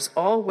Renoirs,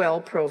 all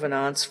well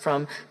provenance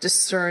from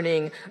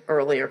discerning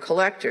earlier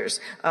collectors.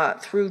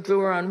 Through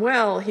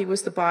Durand-Well, he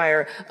was the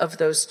buyer of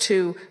those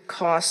two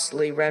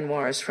costly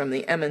Renoirs from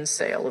the Emmons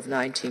sale of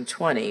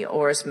 1920,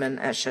 Orsman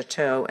at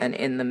Chateau and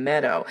In the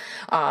Meadow.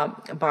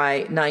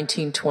 By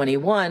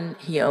 1921,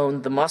 he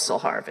owned the Mussel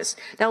Harvest.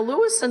 Now,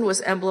 Lewisohn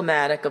was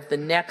emblematic of the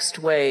next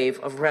wave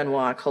of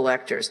Renoir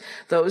collectors,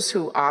 those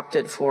who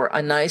opted for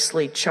a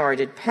nicely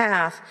charted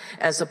path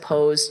as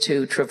opposed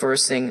to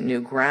traversing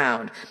new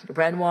ground.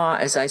 Renoir,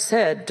 as I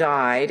said,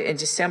 died in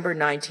December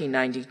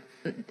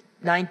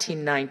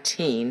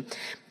 1919,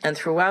 and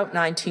throughout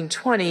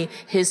 1920,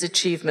 his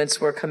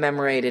achievements were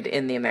commemorated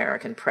in the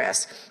American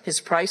press.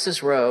 His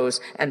prices rose,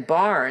 and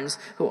Barnes,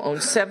 who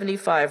owned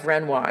 75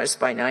 Renoirs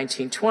by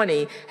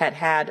 1920,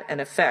 had an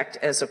effect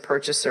as a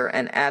purchaser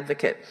and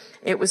advocate.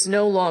 It was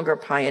no longer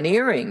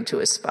pioneering to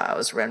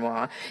espouse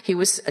Renoir. He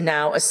was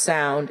now a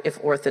sound,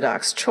 if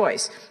orthodox,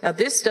 choice. Now,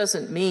 this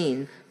doesn't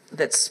mean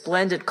that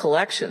splendid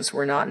collections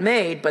were not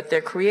made, but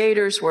their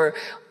creators were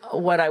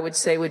what I would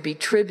say would be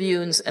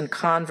tribunes and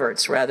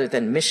converts rather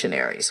than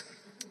missionaries.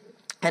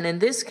 And in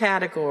this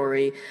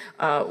category,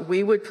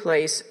 we would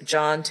place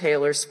John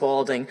Taylor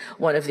Spalding,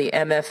 one of the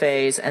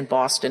MFA's and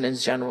Boston in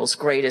general's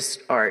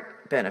greatest art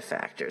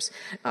benefactors.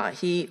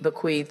 He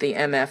bequeathed the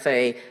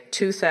MFA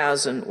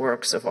 2,000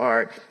 works of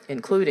art,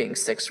 including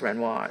 6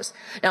 Renoirs.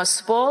 Now,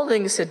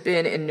 Spaldings had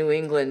been in New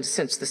England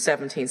since the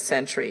 17th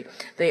century.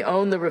 They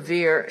owned the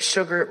Revere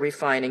sugar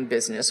refining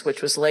business,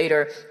 which was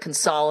later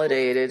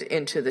consolidated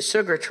into the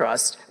Sugar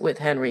Trust with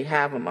Henry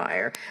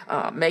Havemeyer,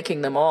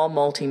 making them all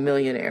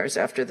multimillionaires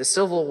after the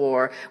Civil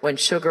War when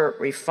sugar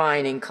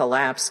refining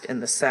collapsed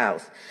in the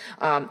South.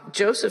 John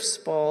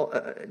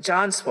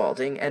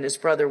Spalding and his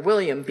brother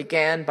William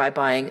began by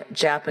buying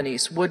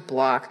Japanese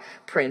woodblock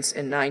prints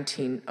in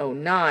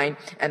 1909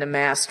 and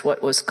amassed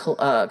what was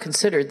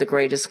considered the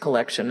greatest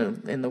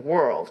collection in the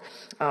world.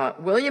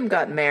 William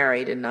got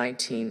married in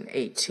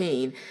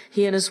 1918.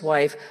 He and his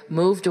wife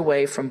moved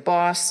away from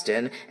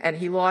Boston, and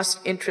he lost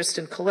interest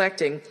in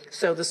collecting,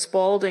 so the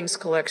Spaldings'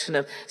 collection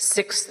of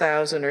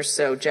 6,000 or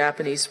so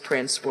Japanese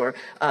prints were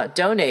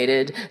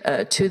donated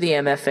to the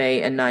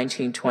MFA in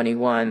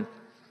 1921.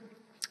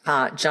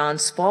 John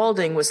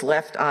Spalding was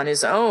left on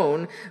his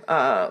own,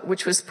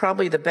 which was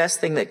probably the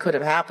best thing that could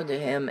have happened to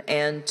him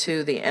and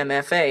to the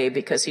MFA,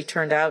 because he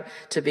turned out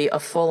to be a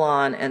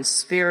full-on and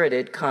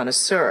spirited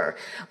connoisseur.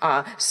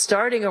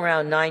 Starting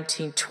around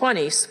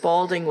 1920,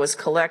 Spalding was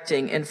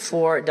collecting in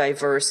 4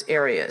 diverse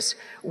areas: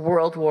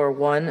 World War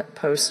I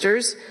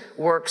posters,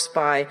 works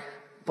by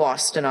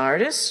Boston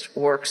artists,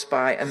 works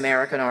by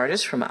American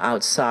artists from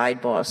outside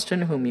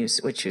Boston,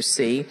 which you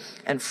see,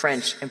 and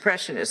French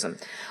Impressionism.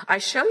 I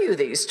show you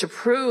these to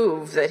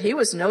prove that he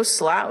was no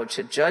slouch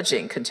at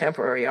judging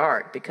contemporary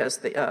art, because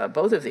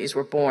both of these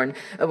were bought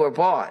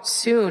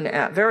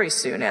very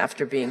soon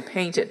after being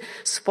painted.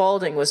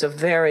 Spalding was a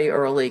very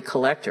early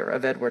collector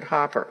of Edward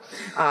Hopper.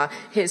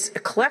 His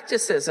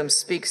eclecticism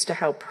speaks to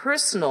how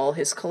personal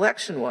his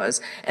collection was,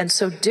 and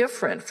so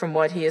different from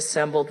what he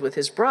assembled with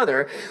his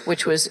brother,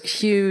 which was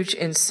huge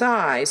in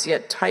size,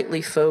 yet tightly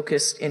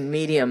focused in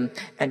medium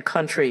and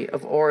country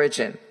of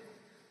origin.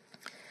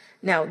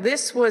 Now,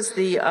 this was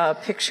the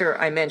picture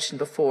I mentioned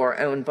before,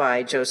 owned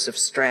by Joseph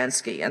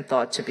Stransky and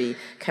thought to be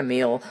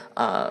Camille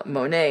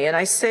Monet. And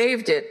I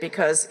saved it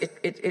because it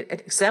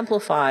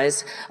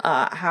exemplifies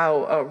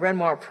how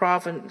Renoir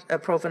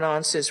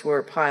provenances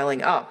were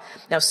piling up.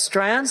 Now,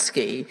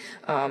 Stransky,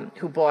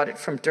 who bought it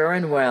from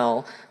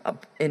Durand-Well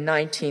in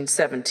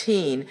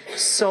 1917,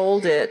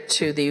 sold it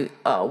to the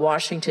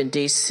Washington,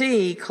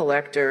 D.C.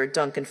 collector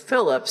Duncan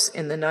Phillips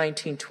in the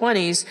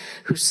 1920s,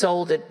 who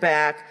sold it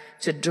back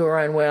to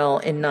Durand-Well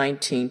in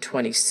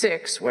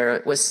 1926, where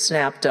it was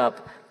snapped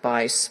up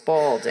by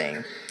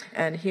Spalding.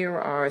 And here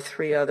are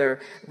 3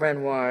 other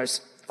Renoirs,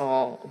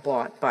 all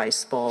bought by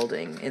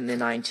Spalding in the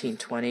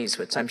 1920s,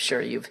 which I'm sure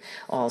you've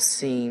all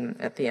seen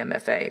at the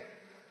MFA.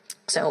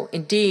 So,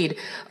 indeed,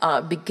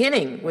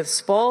 beginning with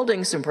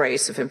Spalding's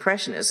embrace of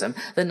Impressionism,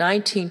 the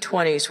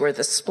 1920s were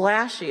the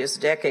splashiest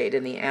decade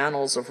in the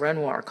annals of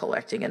Renoir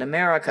collecting in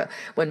America,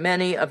 when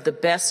many of the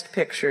best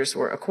pictures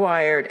were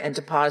acquired and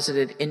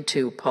deposited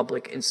into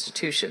public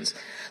institutions.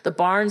 The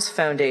Barnes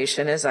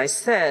Foundation, as I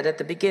said at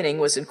the beginning,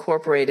 was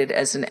incorporated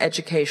as an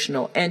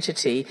educational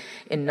entity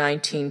in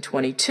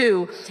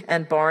 1922,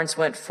 and Barnes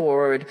went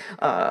forward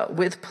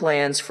with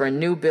plans for a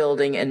new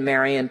building in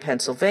Marion,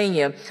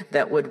 Pennsylvania,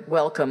 that would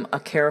welcome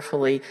a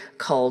carefully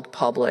culled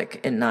public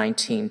in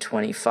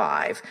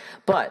 1925.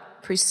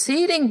 But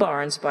preceding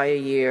Barnes by a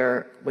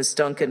year was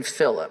Duncan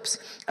Phillips,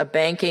 a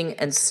banking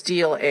and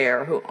steel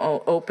heir who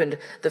opened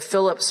the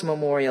Phillips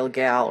Memorial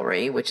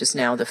Gallery, which is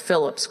now the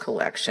Phillips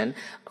Collection,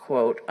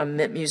 quote, a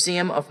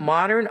museum of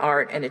modern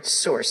art and its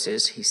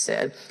sources, he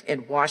said,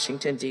 in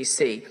Washington,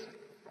 D.C.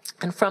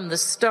 And from the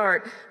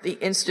start, the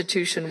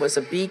institution was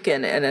a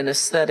beacon and an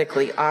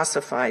aesthetically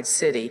ossified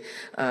city.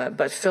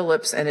 But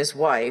Phillips and his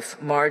wife,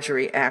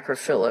 Marjorie Acker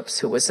Phillips,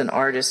 who was an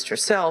artist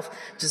herself,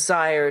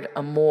 desired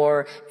a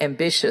more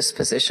ambitious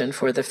position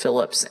for the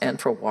Phillips and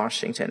for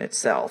Washington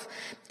itself.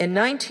 In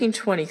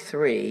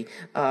 1923,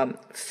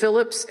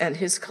 Phillips and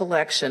his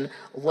collection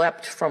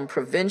leapt from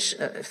provincial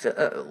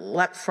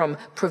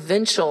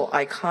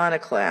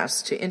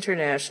iconoclast to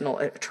international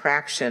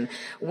attraction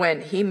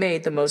when he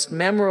made the most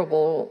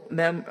memorable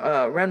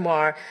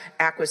Renoir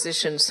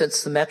acquisition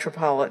since the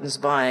Metropolitan's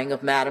buying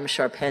of Madame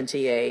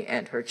Charpentier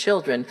and her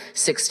children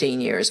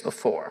 16 years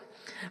before.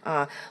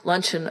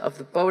 Luncheon of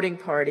the Boating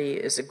Party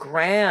is a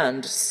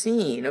grand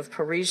scene of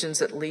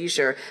Parisians at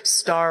leisure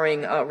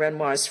starring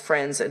Renoir's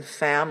friends and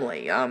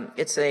family.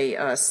 It's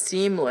a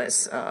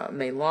seamless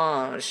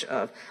melange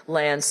of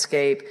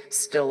landscape,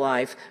 still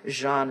life,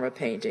 genre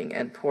painting,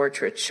 and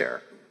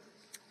portraiture.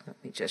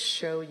 Let me just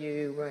show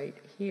you right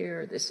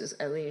here. This is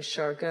Aline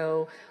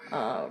Chargot,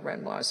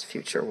 Renoir's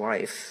future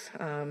wife.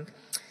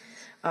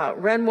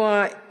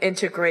 Renoir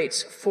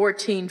integrates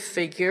 14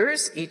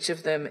 figures, each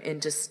of them in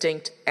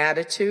distinct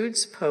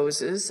attitudes,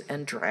 poses,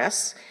 and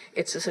dress.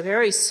 It's a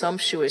very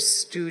sumptuous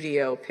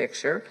studio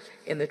picture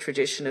in the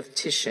tradition of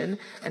Titian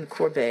and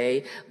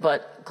Courbet,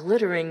 but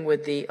glittering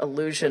with the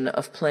illusion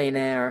of plein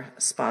air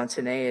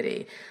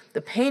spontaneity.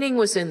 The painting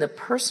was in the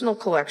personal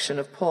collection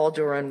of Paul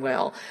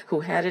Duranwel,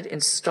 who had it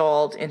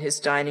installed in his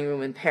dining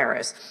room in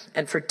Paris,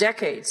 and for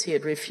decades he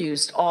had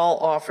refused all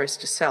offers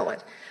to sell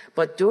it.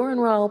 But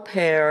Duranwel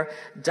père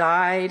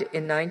died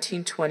in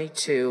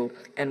 1922,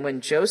 and when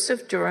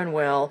Joseph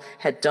Duranwel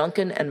had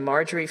Duncan and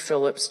Marjorie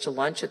Phillips to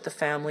lunch at the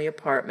family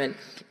apartment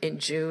in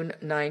June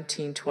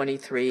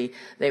 1923,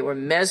 they were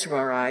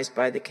mesmerized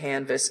by the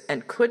canvas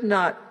and could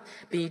not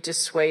be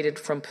dissuaded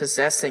from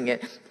possessing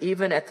it,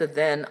 even at the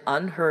then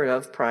unheard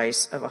of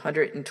price of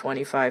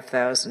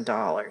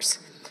 $125,000.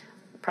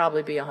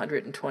 Probably be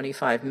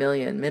 $125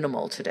 million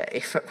minimal today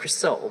if it were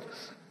sold.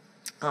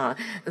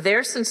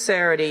 Their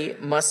sincerity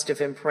must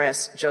have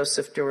impressed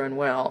Joseph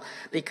Duranwel,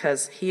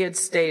 because he had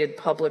stated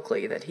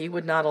publicly that he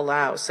would not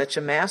allow such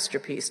a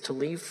masterpiece to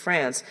leave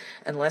France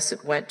unless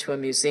it went to a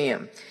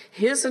museum.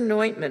 His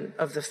anointment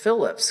of the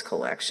Phillips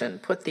collection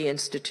put the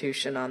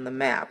institution on the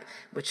map,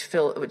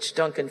 which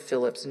Duncan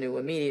Phillips knew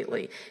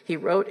immediately. He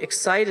wrote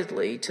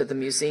excitedly to the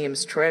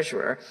museum's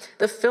treasurer,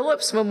 "The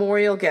Phillips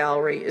Memorial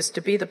Gallery is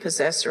to be the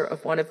possessor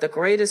of one of the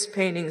greatest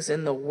paintings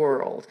in the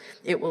world.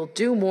 It will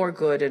do more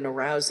good in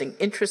arousing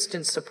interest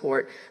and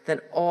support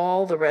than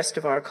all the rest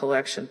of our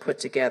collection put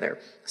together.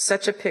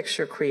 Such a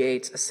picture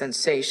creates a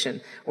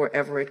sensation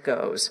wherever it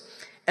goes."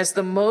 As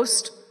the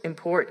most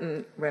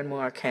important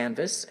Renoir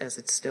canvas, as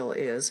it still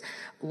is,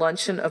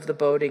 Luncheon of the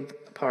Boating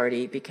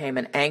Party became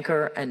an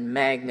anchor and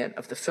magnet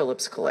of the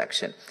Phillips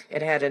collection.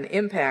 It had an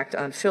impact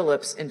on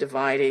Phillips in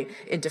defining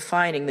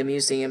the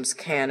museum's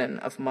canon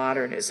of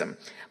modernism.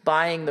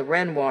 Buying the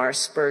Renoir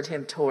spurred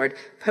him toward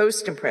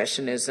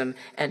post-impressionism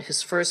and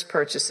his first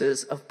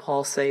purchases of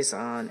Paul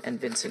Cézanne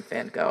and Vincent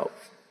van Gogh.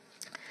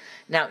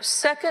 Now,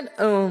 second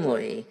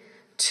only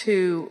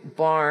to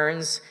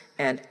Barnes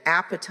and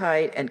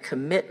appetite and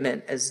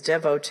commitment as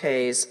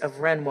devotees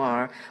of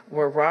Renoir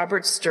were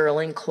Robert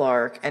Sterling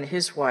Clark and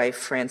his wife,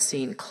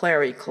 Francine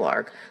Clary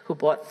Clark, who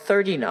bought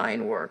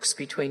 39 works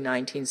between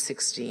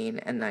 1916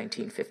 and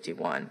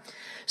 1951.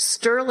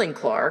 Sterling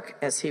Clark,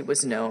 as he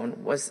was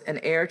known, was an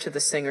heir to the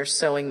singer's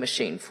sewing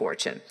machine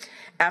fortune.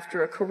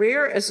 After a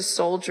career as a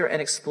soldier and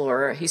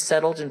explorer, he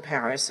settled in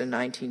Paris in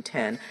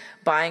 1910,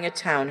 buying a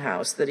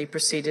townhouse that he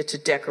proceeded to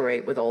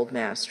decorate with old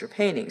master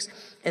paintings.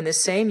 In the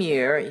same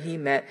year, he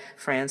met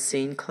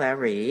Francine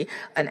Clary,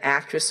 an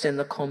actress in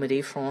the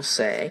Comédie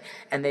Française,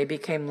 and they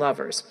became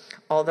lovers.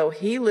 Although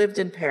he lived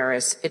in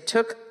Paris, it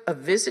took a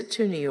visit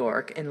to New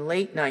York in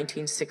late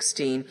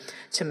 1916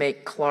 to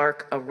make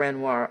Clark a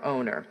Renoir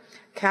owner.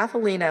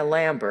 Catalina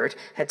Lambert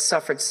had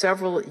suffered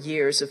several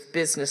years of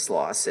business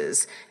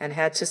losses and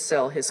had to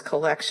sell his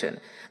collection.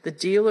 The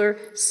dealer,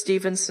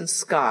 Stevenson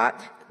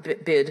Scott,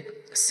 bid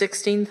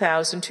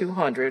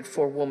 $16,200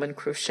 for woman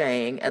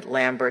crocheting at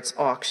Lambert's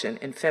auction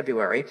in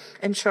February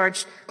and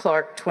charged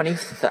Clark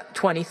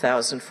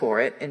 $20,000 for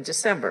it in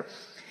December.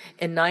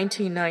 In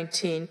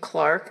 1919,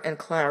 Clark and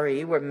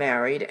Clary were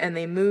married, and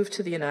they moved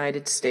to the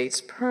United States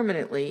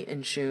permanently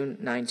in June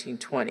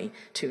 1920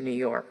 to New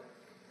York.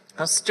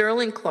 Now,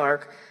 Sterling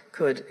Clark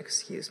could,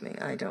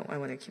 I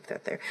want to keep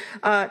that there.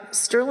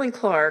 Sterling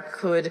Clark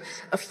could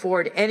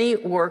afford any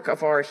work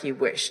of art he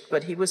wished,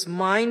 but he was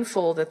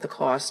mindful that the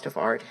cost of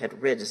art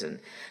had risen.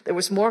 There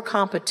was more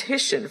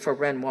competition for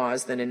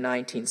Renoirs than in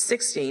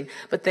 1916,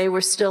 but they were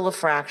still a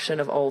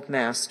fraction of old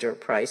master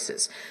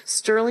prices.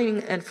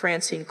 Sterling and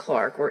Francine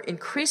Clark were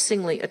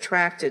increasingly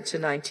attracted to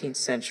 19th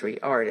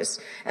century artists,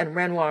 and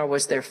Renoir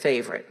was their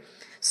favorite.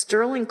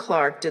 Sterling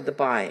Clark did the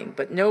buying,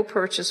 but no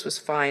purchase was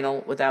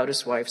final without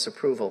his wife's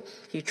approval.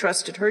 He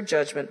trusted her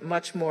judgment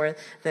much more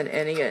than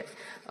any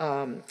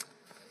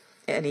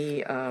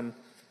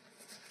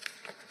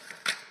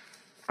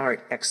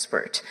art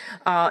expert.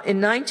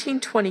 In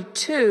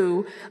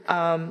 1922,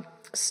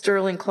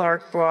 Sterling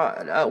Clark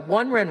brought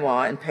one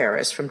Renoir in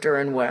Paris from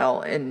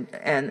Duranwell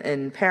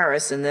in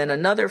Paris, and then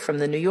another from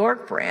the New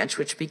York branch,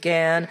 which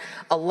began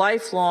a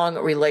lifelong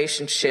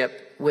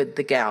relationship with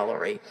the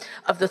gallery.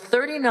 Of the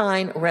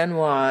 39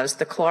 Renoirs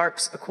the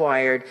Clarks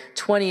acquired,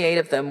 28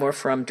 of them were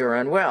from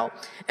Duranwell.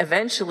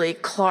 Eventually,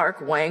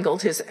 Clark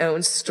wangled his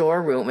own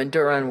storeroom in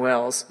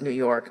Duranwell's New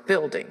York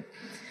building.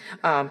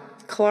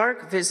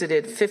 Clark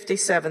visited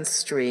 57th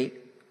Street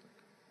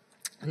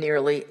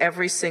nearly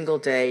every single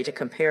day to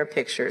compare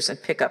pictures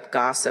and pick up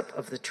gossip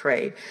of the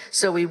trade.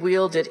 So he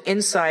wielded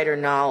insider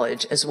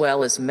knowledge as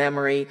well as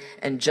memory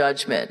and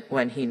judgment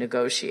when he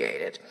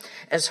negotiated.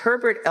 As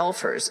Herbert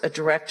Elfers, a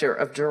director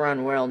of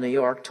Duranwell, New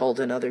York, told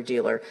another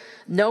dealer,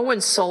 no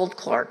one sold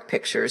Clark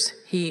pictures,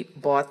 he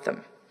bought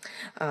them.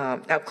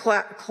 Now,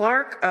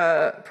 Clark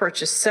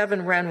purchased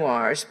 7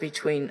 Renoirs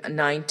between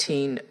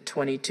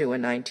 1922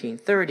 and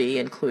 1930,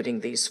 including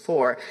these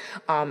 4.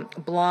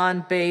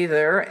 Blonde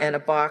Bather and a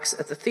box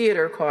at the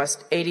theater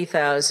cost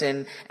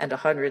 $80,000 and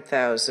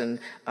 $100,000,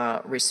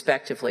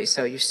 respectively.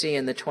 So you see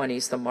in the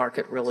 20s, the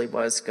market really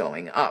was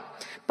going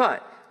up.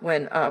 But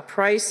when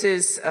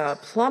prices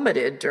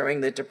plummeted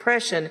during the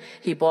Depression,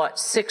 he bought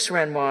 6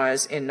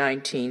 Renoirs in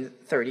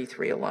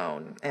 1933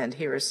 alone. And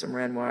here are some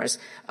Renoirs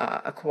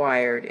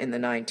acquired in the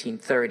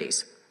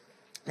 1930s.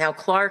 Now,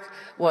 Clark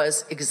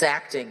was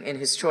exacting in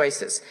his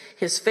choices.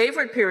 His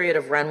favorite period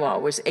of Renoir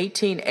was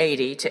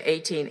 1880 to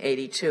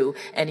 1882,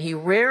 and he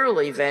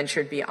rarely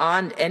ventured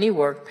beyond any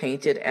work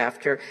painted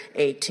after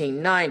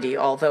 1890,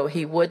 although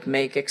he would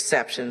make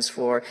exceptions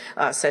for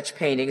such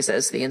paintings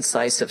as the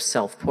incisive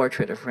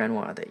self-portrait of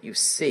Renoir that you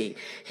see.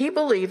 He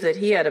believed that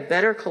he had a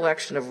better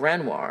collection of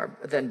Renoir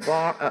than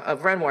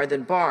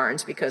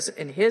Barnes, because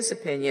in his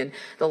opinion,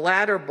 the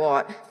latter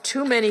bought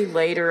too many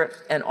later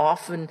and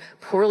often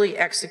poorly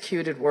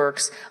executed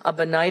works, a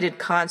benighted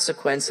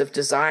consequence of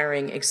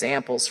desiring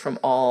examples from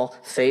all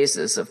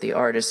phases of the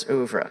artist's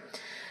oeuvre.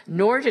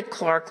 Nor did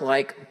Clark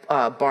like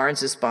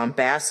Barnes's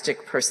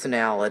bombastic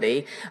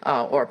personality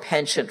or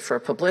penchant for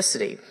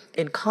publicity.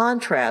 In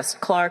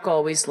contrast, Clark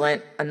always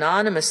lent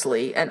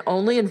anonymously and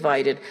only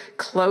invited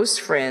close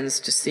friends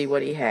to see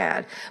what he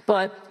had,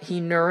 but he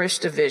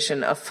nourished a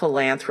vision of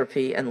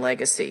philanthropy and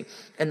legacy.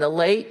 In the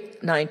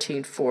late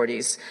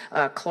 1940s,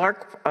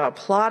 Clark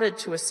plotted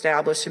to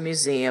establish a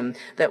museum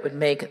that would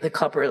make the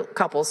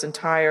couple's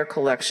entire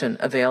collection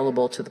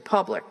available to the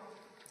public.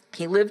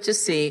 He lived to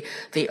see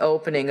the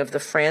opening of the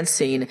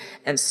Francine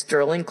and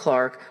Sterling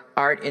Clark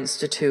Art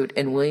Institute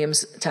in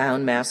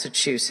Williamstown,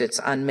 Massachusetts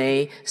on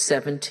May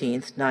 17,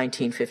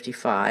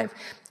 1955.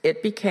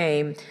 It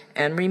became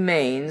and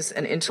remains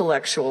an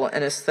intellectual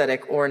and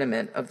aesthetic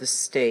ornament of the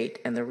state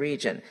and the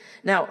region.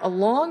 Now,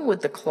 along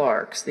with the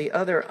Clarks, the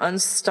other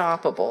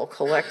unstoppable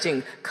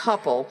collecting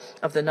couple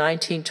of the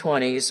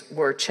 1920s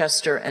were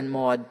Chester and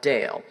Maud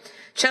Dale.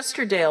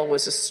 Chester Dale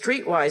was a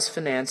streetwise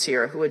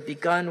financier who had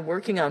begun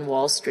working on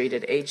Wall Street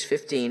at age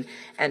 15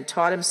 and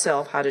taught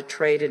himself how to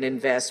trade and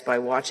invest by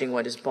watching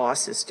what his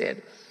bosses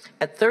did.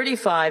 At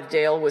 35,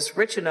 Dale was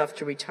rich enough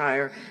to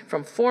retire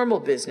from formal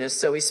business,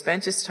 so he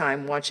spent his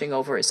time watching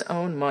over his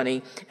own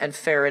money and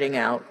ferreting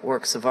out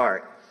works of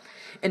art.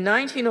 In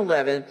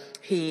 1911,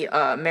 he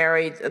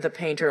married the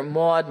painter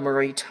Maud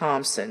Murray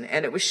Thompson,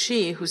 and it was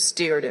she who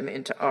steered him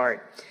into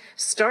art.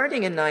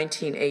 Starting in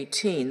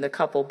 1918, the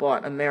couple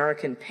bought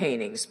American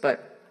paintings,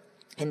 but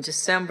in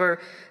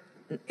December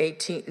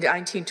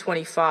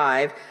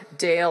 1925,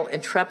 Dale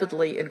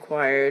intrepidly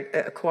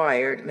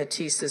acquired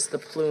Matisse's The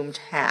Plumed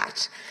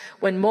Hat.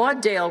 When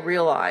Maud Dale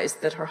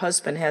realized that her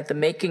husband had the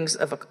makings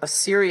of a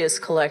serious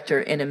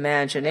collector in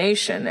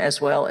imagination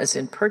as well as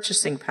in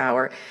purchasing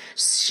power,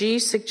 she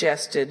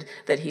suggested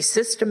that he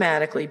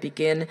systematically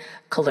begin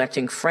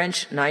collecting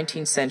French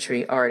 19th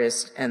century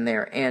artists and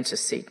their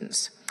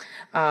antecedents.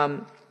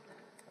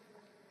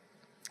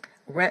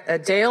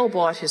 Dale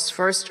bought his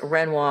first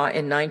Renoir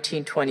in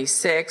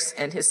 1926,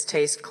 and his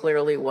taste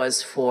clearly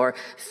was for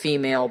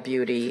female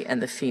beauty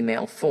and the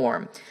female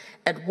form.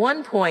 At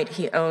one point,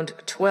 he owned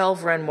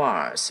 12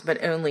 Renoirs,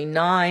 but only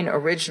 9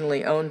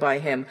 originally owned by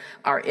him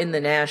are in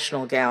the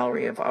National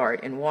Gallery of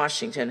Art in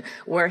Washington,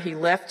 where he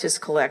left his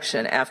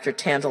collection after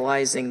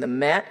tantalizing the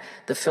Met,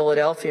 the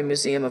Philadelphia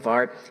Museum of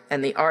Art,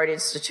 and the Art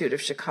Institute of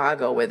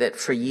Chicago with it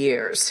for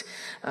years.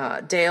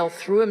 Dale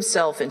threw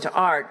himself into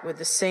art with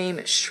the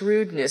same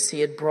shrewdness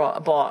he had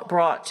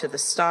brought to the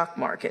stock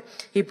market.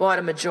 He bought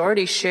a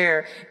majority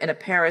share in a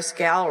Paris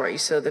gallery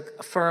so the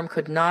firm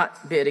could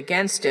not bid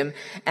against him,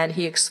 and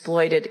he exploited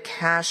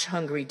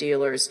cash-hungry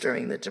dealers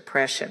during the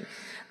Depression.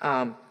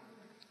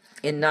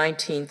 In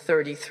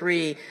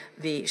 1933,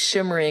 the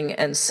shimmering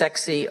and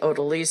sexy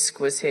Odalisque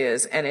was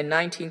his, and in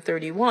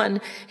 1931,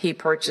 he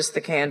purchased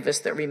the canvas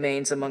that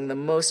remains among the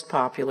most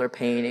popular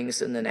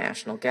paintings in the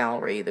National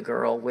Gallery, The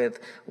Girl with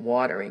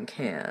Watering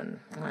Can.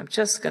 I'm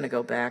just going to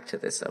go back to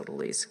this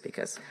Odalisque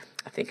because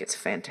I think it's a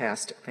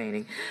fantastic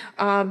painting.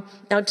 Now,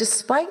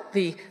 despite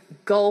the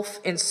gulf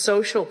in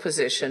social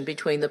position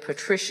between the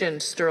patrician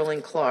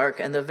Sterling Clark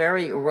and the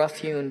very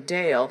rough-hewn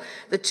Dale,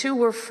 the two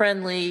were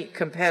friendly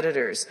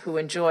competitors who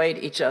enjoyed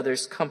each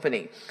other's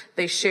company.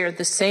 They shared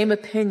the same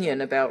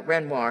opinion about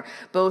Renoir,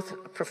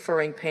 both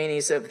preferring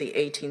paintings of the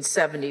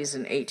 1870s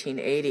and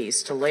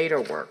 1880s to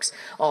later works,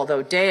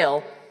 although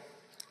Dale,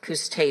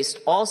 whose taste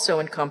also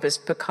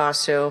encompassed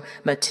Picasso,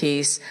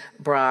 Matisse,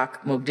 Braque,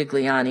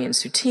 Modigliani, and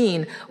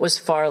Soutine, was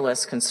far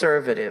less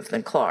conservative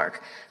than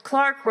Clark.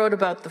 Clark wrote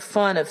about the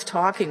fun of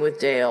talking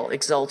with Dale,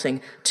 exulting,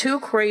 two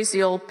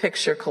crazy old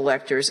picture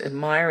collectors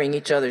admiring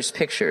each other's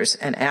pictures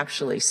and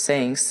actually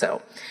saying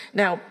so.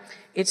 Now,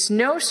 it's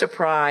no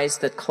surprise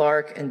that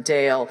Clark and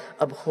Dale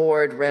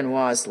abhorred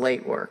Renoir's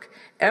late work.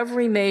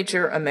 Every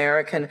major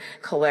American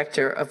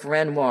collector of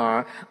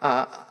Renoir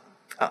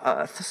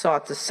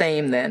thought the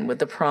same then, with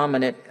the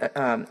prominent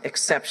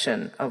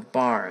exception of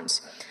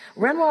Barnes.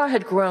 Renoir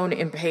had grown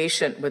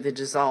impatient with the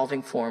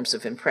dissolving forms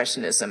of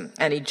Impressionism,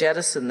 and he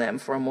jettisoned them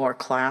for a more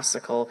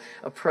classical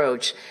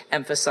approach,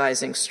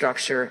 emphasizing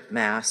structure,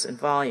 mass, and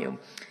volume.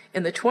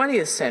 In the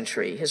 20th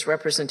century, his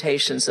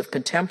representations of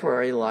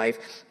contemporary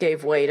life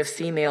gave way to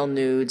female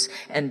nudes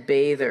and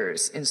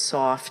bathers in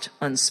soft,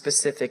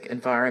 unspecific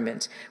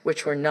environments,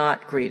 which were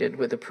not greeted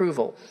with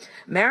approval.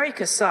 Mary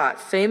Cassatt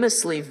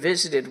famously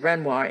visited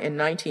Renoir in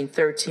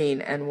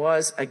 1913 and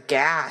was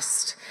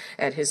aghast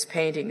at his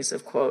paintings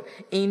of, quote,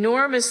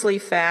 enormously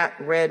fat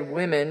red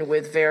women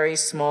with very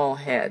small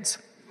heads.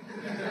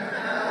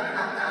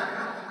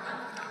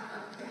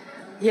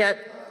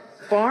 Yet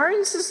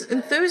Barnes's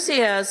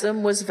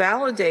enthusiasm was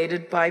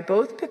validated by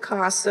both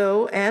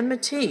Picasso and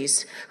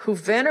Matisse, who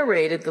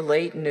venerated the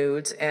late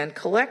nudes and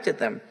collected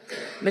them.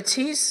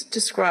 Matisse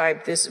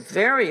described this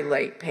very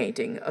late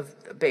painting of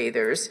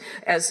bathers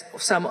as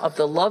some of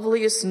the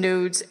loveliest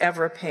nudes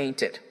ever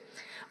painted.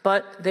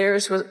 But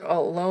theirs was a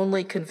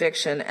lonely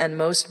conviction, and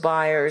most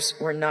buyers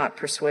were not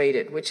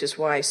persuaded, which is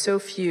why so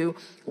few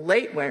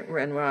late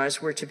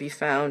Renoirs were to be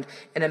found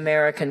in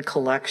American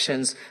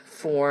collections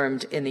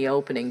formed in the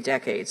opening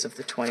decades of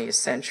the 20th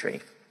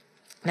century.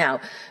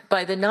 Now,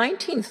 by the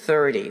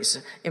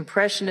 1930s,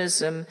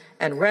 Impressionism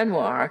and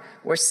Renoir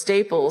were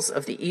staples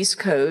of the East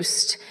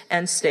Coast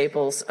and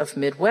staples of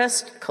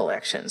Midwest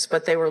collections,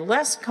 but they were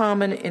less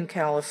common in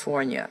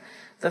California.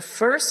 The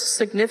first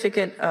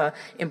significant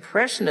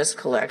Impressionist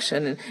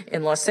collection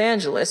in Los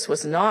Angeles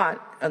was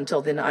not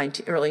until the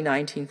early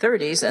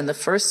 1930s, and the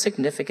first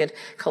significant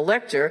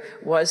collector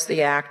was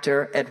the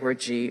actor Edward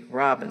G.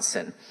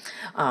 Robinson.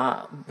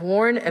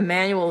 Born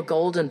Emanuel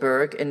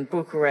Goldenberg in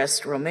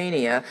Bucharest,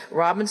 Romania,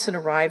 Robinson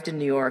arrived in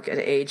New York at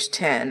age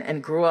 10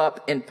 and grew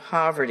up in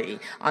poverty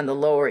on the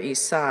Lower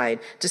East Side.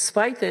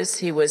 Despite this,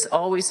 he was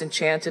always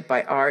enchanted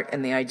by art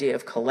and the idea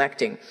of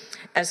collecting.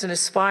 As an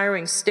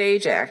aspiring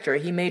stage actor,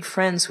 he made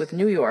friends with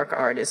New York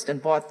artists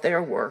and bought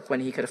their work when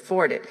he could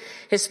afford it.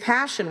 His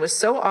passion was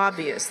so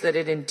obvious that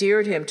it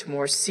endeared him to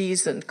more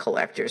seasoned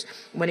collectors.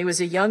 When he was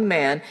a young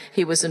man,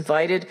 he was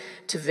invited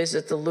to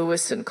visit the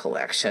Lewisson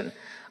collection.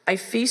 I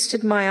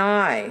feasted my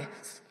eye,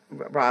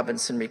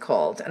 Robinson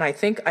recalled, and I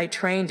think I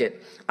trained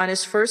it. On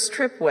his first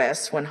trip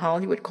west, when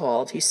Hollywood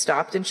called, he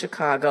stopped in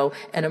Chicago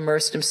and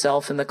immersed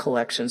himself in the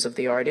collections of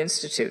the Art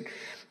Institute.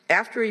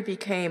 After he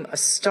became a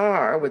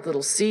star with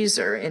Little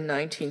Caesar in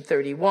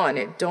 1931,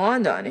 it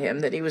dawned on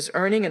him that he was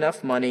earning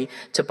enough money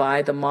to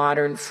buy the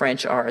modern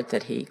French art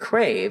that he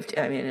craved.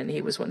 I mean, and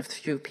he was one of the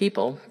few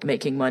people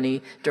making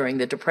money during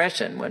the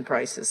Depression when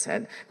prices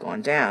had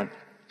gone down.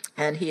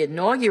 And he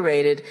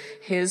inaugurated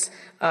his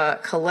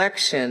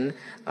collection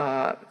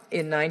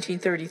in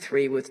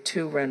 1933 with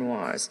two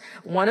Renoirs.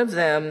 One of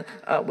them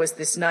was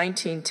this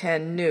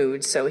 1910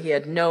 nude, so he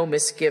had no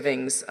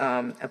misgivings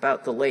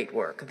about the late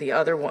work. The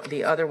other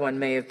one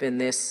may have been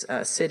this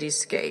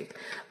cityscape.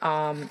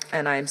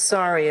 And I'm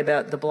sorry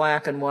about the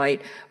black and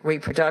white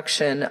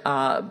reproduction,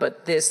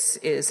 but this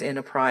is in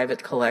a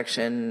private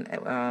collection,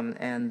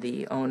 and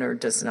the owner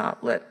does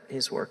not let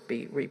his work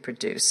be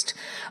reproduced.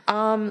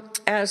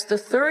 As the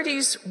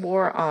 30s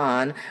wore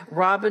on,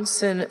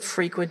 Robinson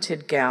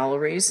frequented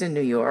galleries in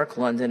New York,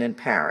 London, and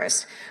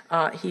Paris.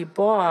 He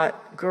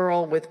bought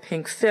Girl with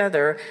Pink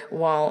Feather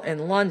while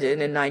in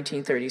London in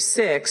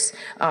 1936,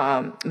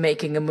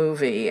 making a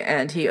movie,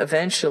 and he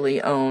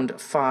eventually owned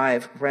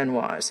 5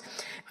 Renoirs.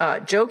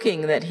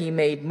 Joking that he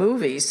made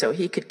movies so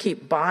he could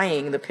keep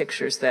buying the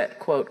pictures that,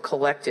 quote,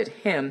 collected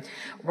him,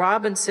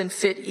 Robinson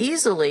fit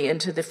easily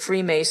into the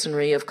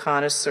Freemasonry of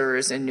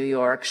connoisseurs in New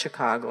York,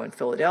 Chicago, and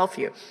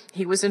Philadelphia.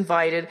 He was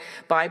invited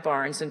by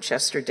Barnes and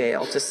Chester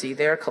Dale to see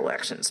their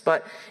collections,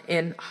 but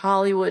in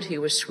Hollywood he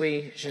was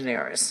sui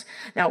generis.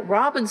 Now,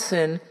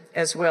 Robinson,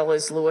 as well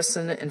as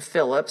Lewisson and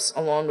Phillips,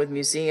 along with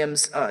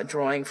museums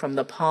drawing from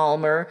the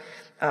Palmer,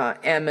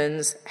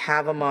 Emmons,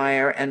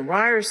 Havemeyer, and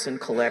Ryerson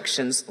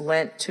collections,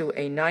 lent to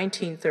a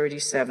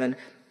 1937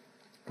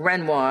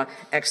 Renoir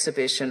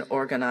exhibition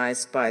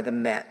organized by the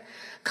Met.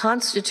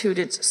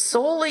 constituted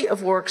solely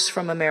of works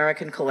from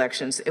American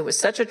collections. It was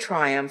such a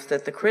triumph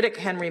that the critic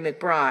Henry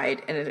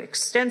McBride, in an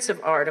extensive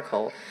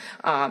article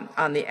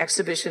on the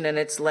exhibition and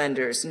its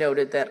lenders,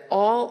 noted that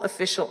all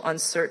official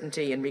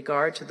uncertainty in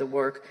regard to the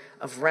work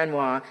of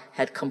Renoir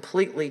had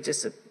completely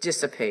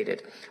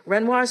dissipated.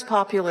 Renoir's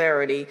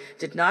popularity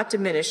did not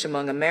diminish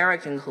among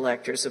American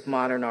collectors of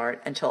modern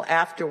art until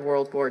after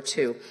World War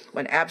II,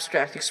 when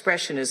abstract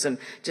expressionism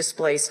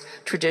displaced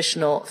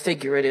traditional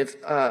figurative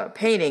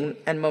painting,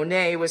 and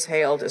Monet was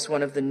hailed as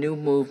one of the new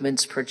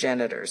movement's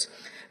progenitors.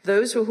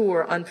 Those who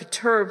were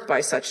unperturbed by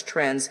such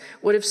trends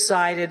would have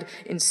sided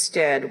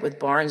instead with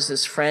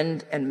Barnes's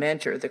friend and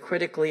mentor, the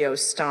critic Leo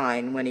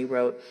Stein, when he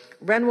wrote,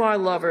 "Renoir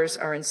lovers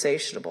are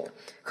insatiable.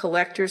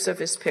 Collectors of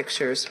his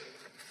pictures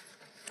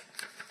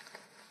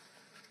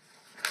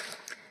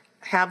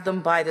have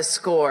them by the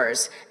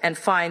scores and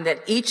find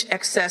that each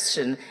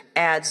accession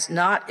adds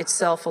not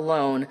itself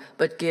alone,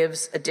 but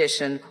gives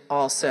addition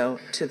also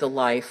to the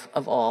life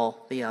of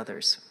all the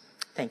others."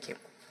 Thank you.